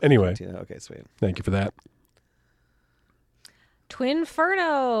calling- thing. oh, Anyway, tuna. Okay, sweet. thank you for that.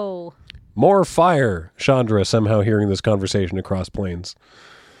 Twinferno. More fire. Chandra somehow hearing this conversation across planes.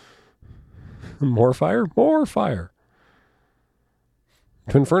 More fire? More fire.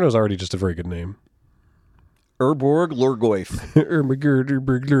 Twinferno's already just a very good name. Urborg Lurgoyf.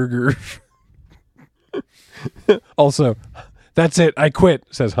 Also, that's it. I quit,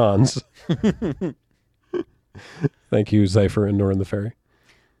 says Hans. Thank you, Zypher and Norin the Fairy.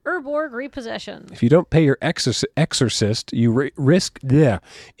 Urborg Repossession. If you don't pay your exorcist, you risk... Yeah.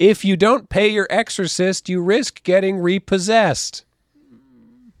 If you don't pay your exorcist, you risk getting repossessed.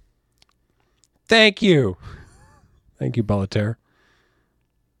 Thank you. Thank you, Balater.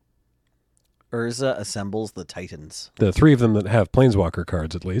 Urza assembles the Titans. The three of them that have Planeswalker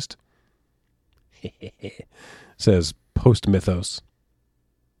cards, at least. Says Post Mythos.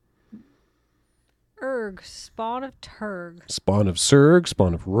 Erg, spawn of Turg. Spawn of Surg,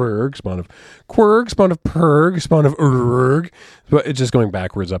 spawn of Rurg, spawn of Quirg, spawn of Purg, spawn of Urg. But it's just going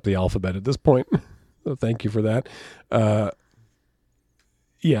backwards up the alphabet at this point. So thank you for that.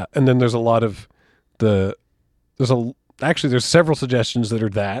 Yeah, and then there's a lot of there's several suggestions that are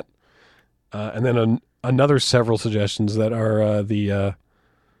that, and then another several suggestions that are the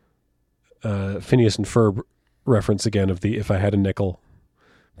Phineas and Ferb reference again of the if I had a nickel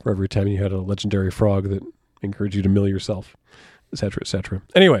for every time you had a legendary frog that encouraged you to mill yourself, etc., etc.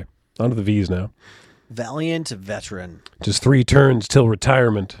 Anyway, on to the V's now. Valiant veteran. Just 3 turns till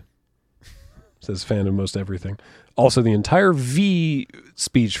retirement, says fan of most everything. Also, the entire V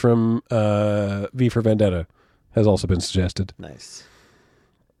speech from V for Vendetta has also been suggested. Nice.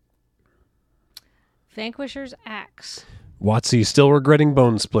 Vanquisher's Axe. Watsy still regretting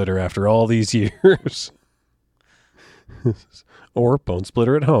Bone Splitter after all these years. Or Bone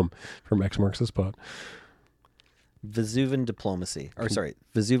Splitter at home from X Marks the Spot. Vesuvian diplomacy. Or sorry,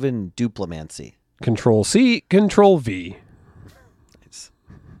 Vesuvian duplomancy. Control C, Control V. Nice.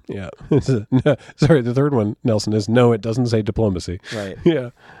 Yeah. Sorry, the third one, Nelson, is no, it doesn't say diplomacy. Right.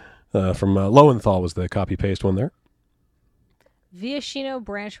 Yeah. From Lowenthal was the copy-paste one there. Viashino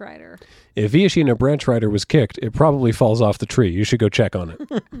Branch Rider. If Viashino Branch Rider was kicked, it probably falls off the tree. You should go check on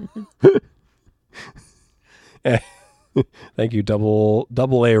it. Thank you, double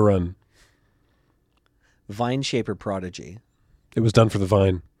A run. Vine Shaper Prodigy. It was done for the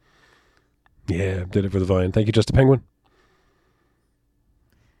Vine. Yeah, did it for the Vine. Thank you, Just a Penguin.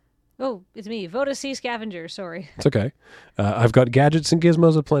 Oh, it's me. Voda Sea Scavenger, sorry. It's okay. I've got gadgets and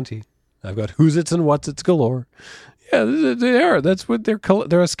gizmos aplenty. I've got who's its and what's its galore. Yeah, they are. That's what they're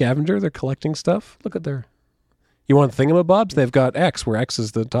a scavenger. They're collecting stuff. Look at their... You want thingamabobs? They've got X, where X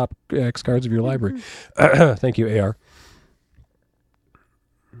is the top X cards of your library. Thank you, AR.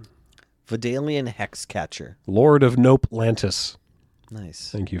 Vidalian Hex Catcher. Lord of Nope Lantis. Nice.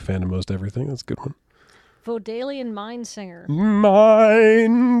 Thank you, fan of most everything. That's a good one. Vodalian Mind Singer.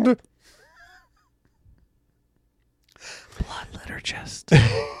 Mind. Bloodletter Chest.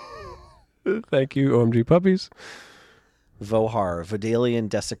 Thank you, OMG Puppies. Vohar. Vidalian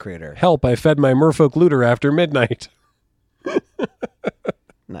Desecrator. Help, I fed my merfolk looter after midnight.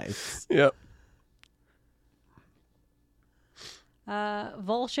 Nice. Yep.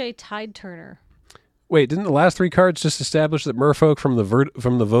 Volshe Tide Turner. Wait, didn't the last 3 cards just establish that merfolk from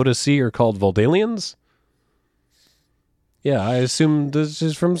the Voda Sea are called Voldalians? Yeah, I assume this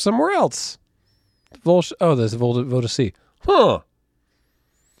is from somewhere else. That's Voda Sea. Huh.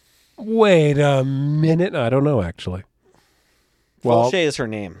 Wait a minute. I don't know, actually. Volshe is her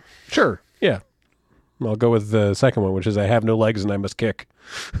name. Sure, yeah. I'll go with the second one, which is I have no legs and I must kick.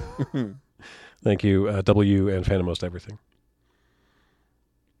 Thank you, W and fan of most everything.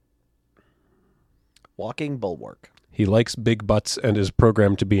 Walking Bulwark. He likes big butts and is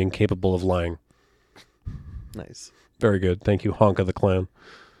programmed to be incapable of lying. Nice. Very good. Thank you, Honka the Clown.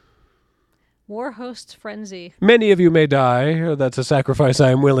 War Host's Frenzy. Many of you may die. That's a sacrifice I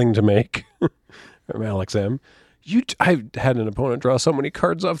am willing to make. From Alex M. I had an opponent draw so many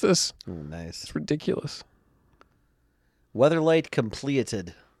cards off this. Ooh, nice. It's ridiculous. Weatherlight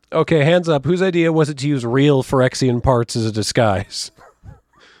Completed. Okay, hands up. Whose idea was it to use real Phyrexian parts as a disguise?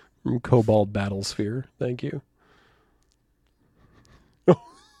 From Cobalt Battlesphere. Thank you.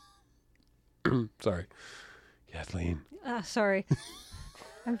 Sorry. Kathleen. Sorry.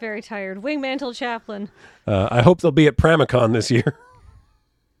 I'm very tired. Wingmantle Chaplain. I hope they'll be at Pramicon this year.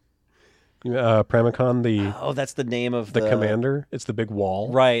 Pramicon, that's the name of the commander. It's the big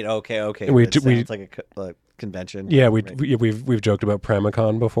wall. Right. Okay. And It sounds like a convention. Yeah, Right. we've joked about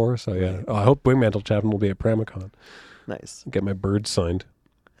Pramicon before, so yeah. Right. I hope Wingmantle Chaplain will be at Pramicon. Nice. Get my bird signed.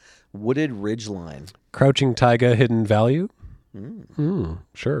 Wooded Ridgeline. Crouching Taiga, Hidden Value. Mm.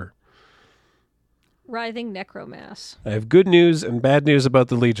 Sure. Writhing Necromass. I have good news and bad news about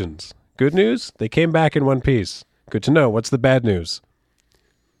the Legions. Good news, they came back in one piece. Good to know. What's the bad news?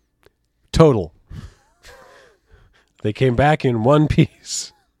 Total. They came back in one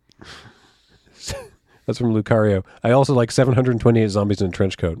piece. That's from Lucario. I also like 728 Zombies in a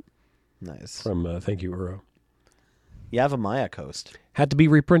Trench Coat. Nice. From Thank You, Uro. Yavimaya Coast. Had to be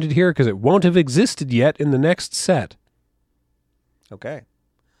reprinted here because it won't have existed yet in the next set. Okay.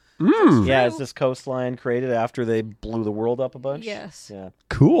 Mm. Yeah, is this coastline created after they blew the world up a bunch? Yes. Yeah.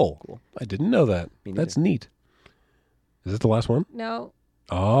 Cool. I didn't know that. Me neither. That's neat. Is it the last one? No.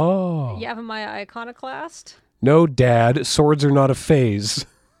 Oh. Yavimaya Iconoclast. No, Dad. Swords are not a phase.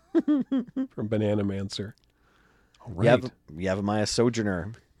 From Banana Mancer. All right. Yavimaya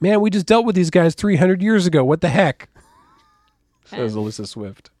Sojourner. Man, we just dealt with these guys 300 years ago. What the heck? Says Alyssa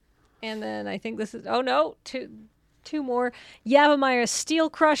Swift. And then I think this is two more. Yavimaya Steel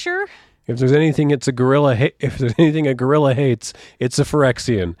Crusher. If there's anything if there's anything a gorilla hates, it's a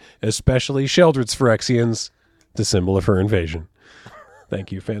Phyrexian, especially Sheldred's Phyrexians, the symbol of her invasion.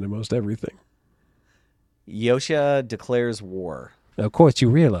 Thank you, Phantommost everything. Yosha declares war. Now, of course, you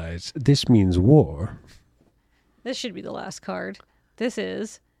realize this means war. This should be the last card. This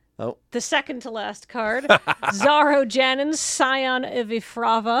is Oh, the second to last card. Zaro Janin, Scion of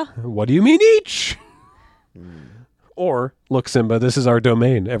Ifrava. What do you mean each? Or, look, Simba, this is our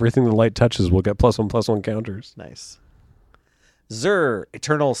domain. Everything the light touches will get +1/+1 counters. nice. Zur,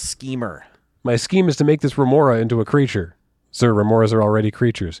 Eternal Schemer. My scheme is to make this Remora into a creature. Sir, Remoras are already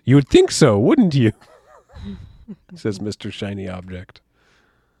creatures. You would think so, wouldn't you? Says Mr. Shiny Object.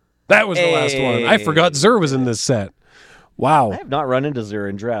 That was the last one. I forgot Zur was in this set. Wow. I have not run into Zur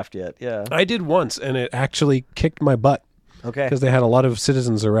in draft yet. Yeah. I did once, and it actually kicked my butt Okay. because they had a lot of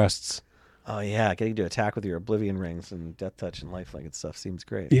citizens' arrests. Oh, yeah. Getting to attack with your Oblivion Rings and Death Touch and Lifelink and stuff seems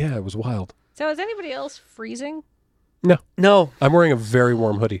great. Yeah, it was wild. So is anybody else freezing? No. I'm wearing a very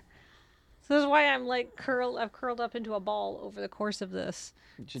warm hoodie. So this is why I'm like I've curled up into a ball over the course of this.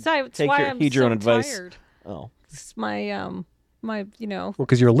 should It's take why your- I'm heed your so own advice. tired. Oh. It's my Well,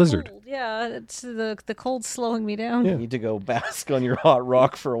 because you're a lizard. cold. Yeah, it's the cold slowing me down. Yeah. You need to go bask on your hot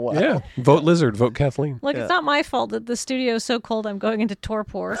rock for a while. Yeah. Vote lizard. Vote Kathleen. Look, Yeah. it's not my fault that the studio is so cold I'm going into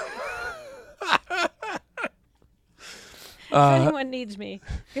torpor. If anyone needs me,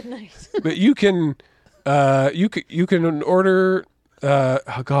 good night. But you can order. Oh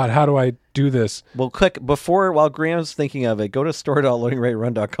God, how do I do this? Well, while Graham's thinking of it, go to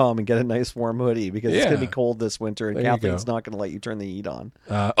store.loadingraterun.com and get a nice warm hoodie because it's going to Yeah. be cold this winter and There you Kathleen's go. not going to let you turn the heat on.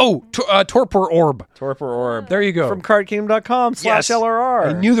 Torpor Orb. Torpor Orb. There you go. From cardkingdom.com/LRR.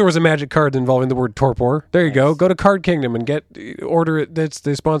 I knew there was a magic card involving the word torpor. There you go. Go to Card Kingdom and order it.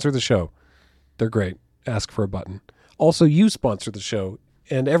 They sponsor the show. They're great. Ask for a button. Also, you sponsor the show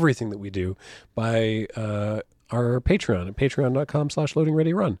and everything that we do by our Patreon at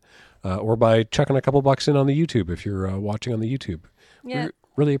patreon.com/loadingreadyrun, or by chucking a couple bucks in on the YouTube if you're watching on the YouTube. Yeah. We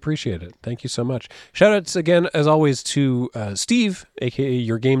really appreciate it. Thank you so much. Shout outs again, as always, to Steve, aka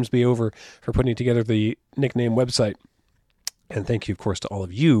Your Games Be Over, for putting together the nickname website. And thank you, of course, to all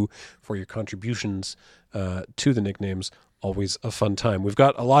of you for your contributions to the nicknames. Always a fun time. We've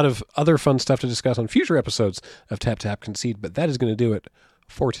got a lot of other fun stuff to discuss on future episodes of Tap Tap Concede, but that is going to do it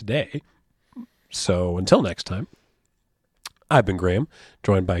for today. So until next time, I've been Graham,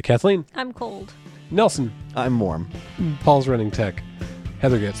 joined by Kathleen, I'm cold. Nelson, I'm warm. Paul's running tech,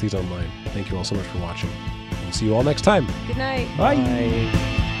 Heather gets these online. Thank you all so much for watching. We'll see you all next time. Good night. Bye.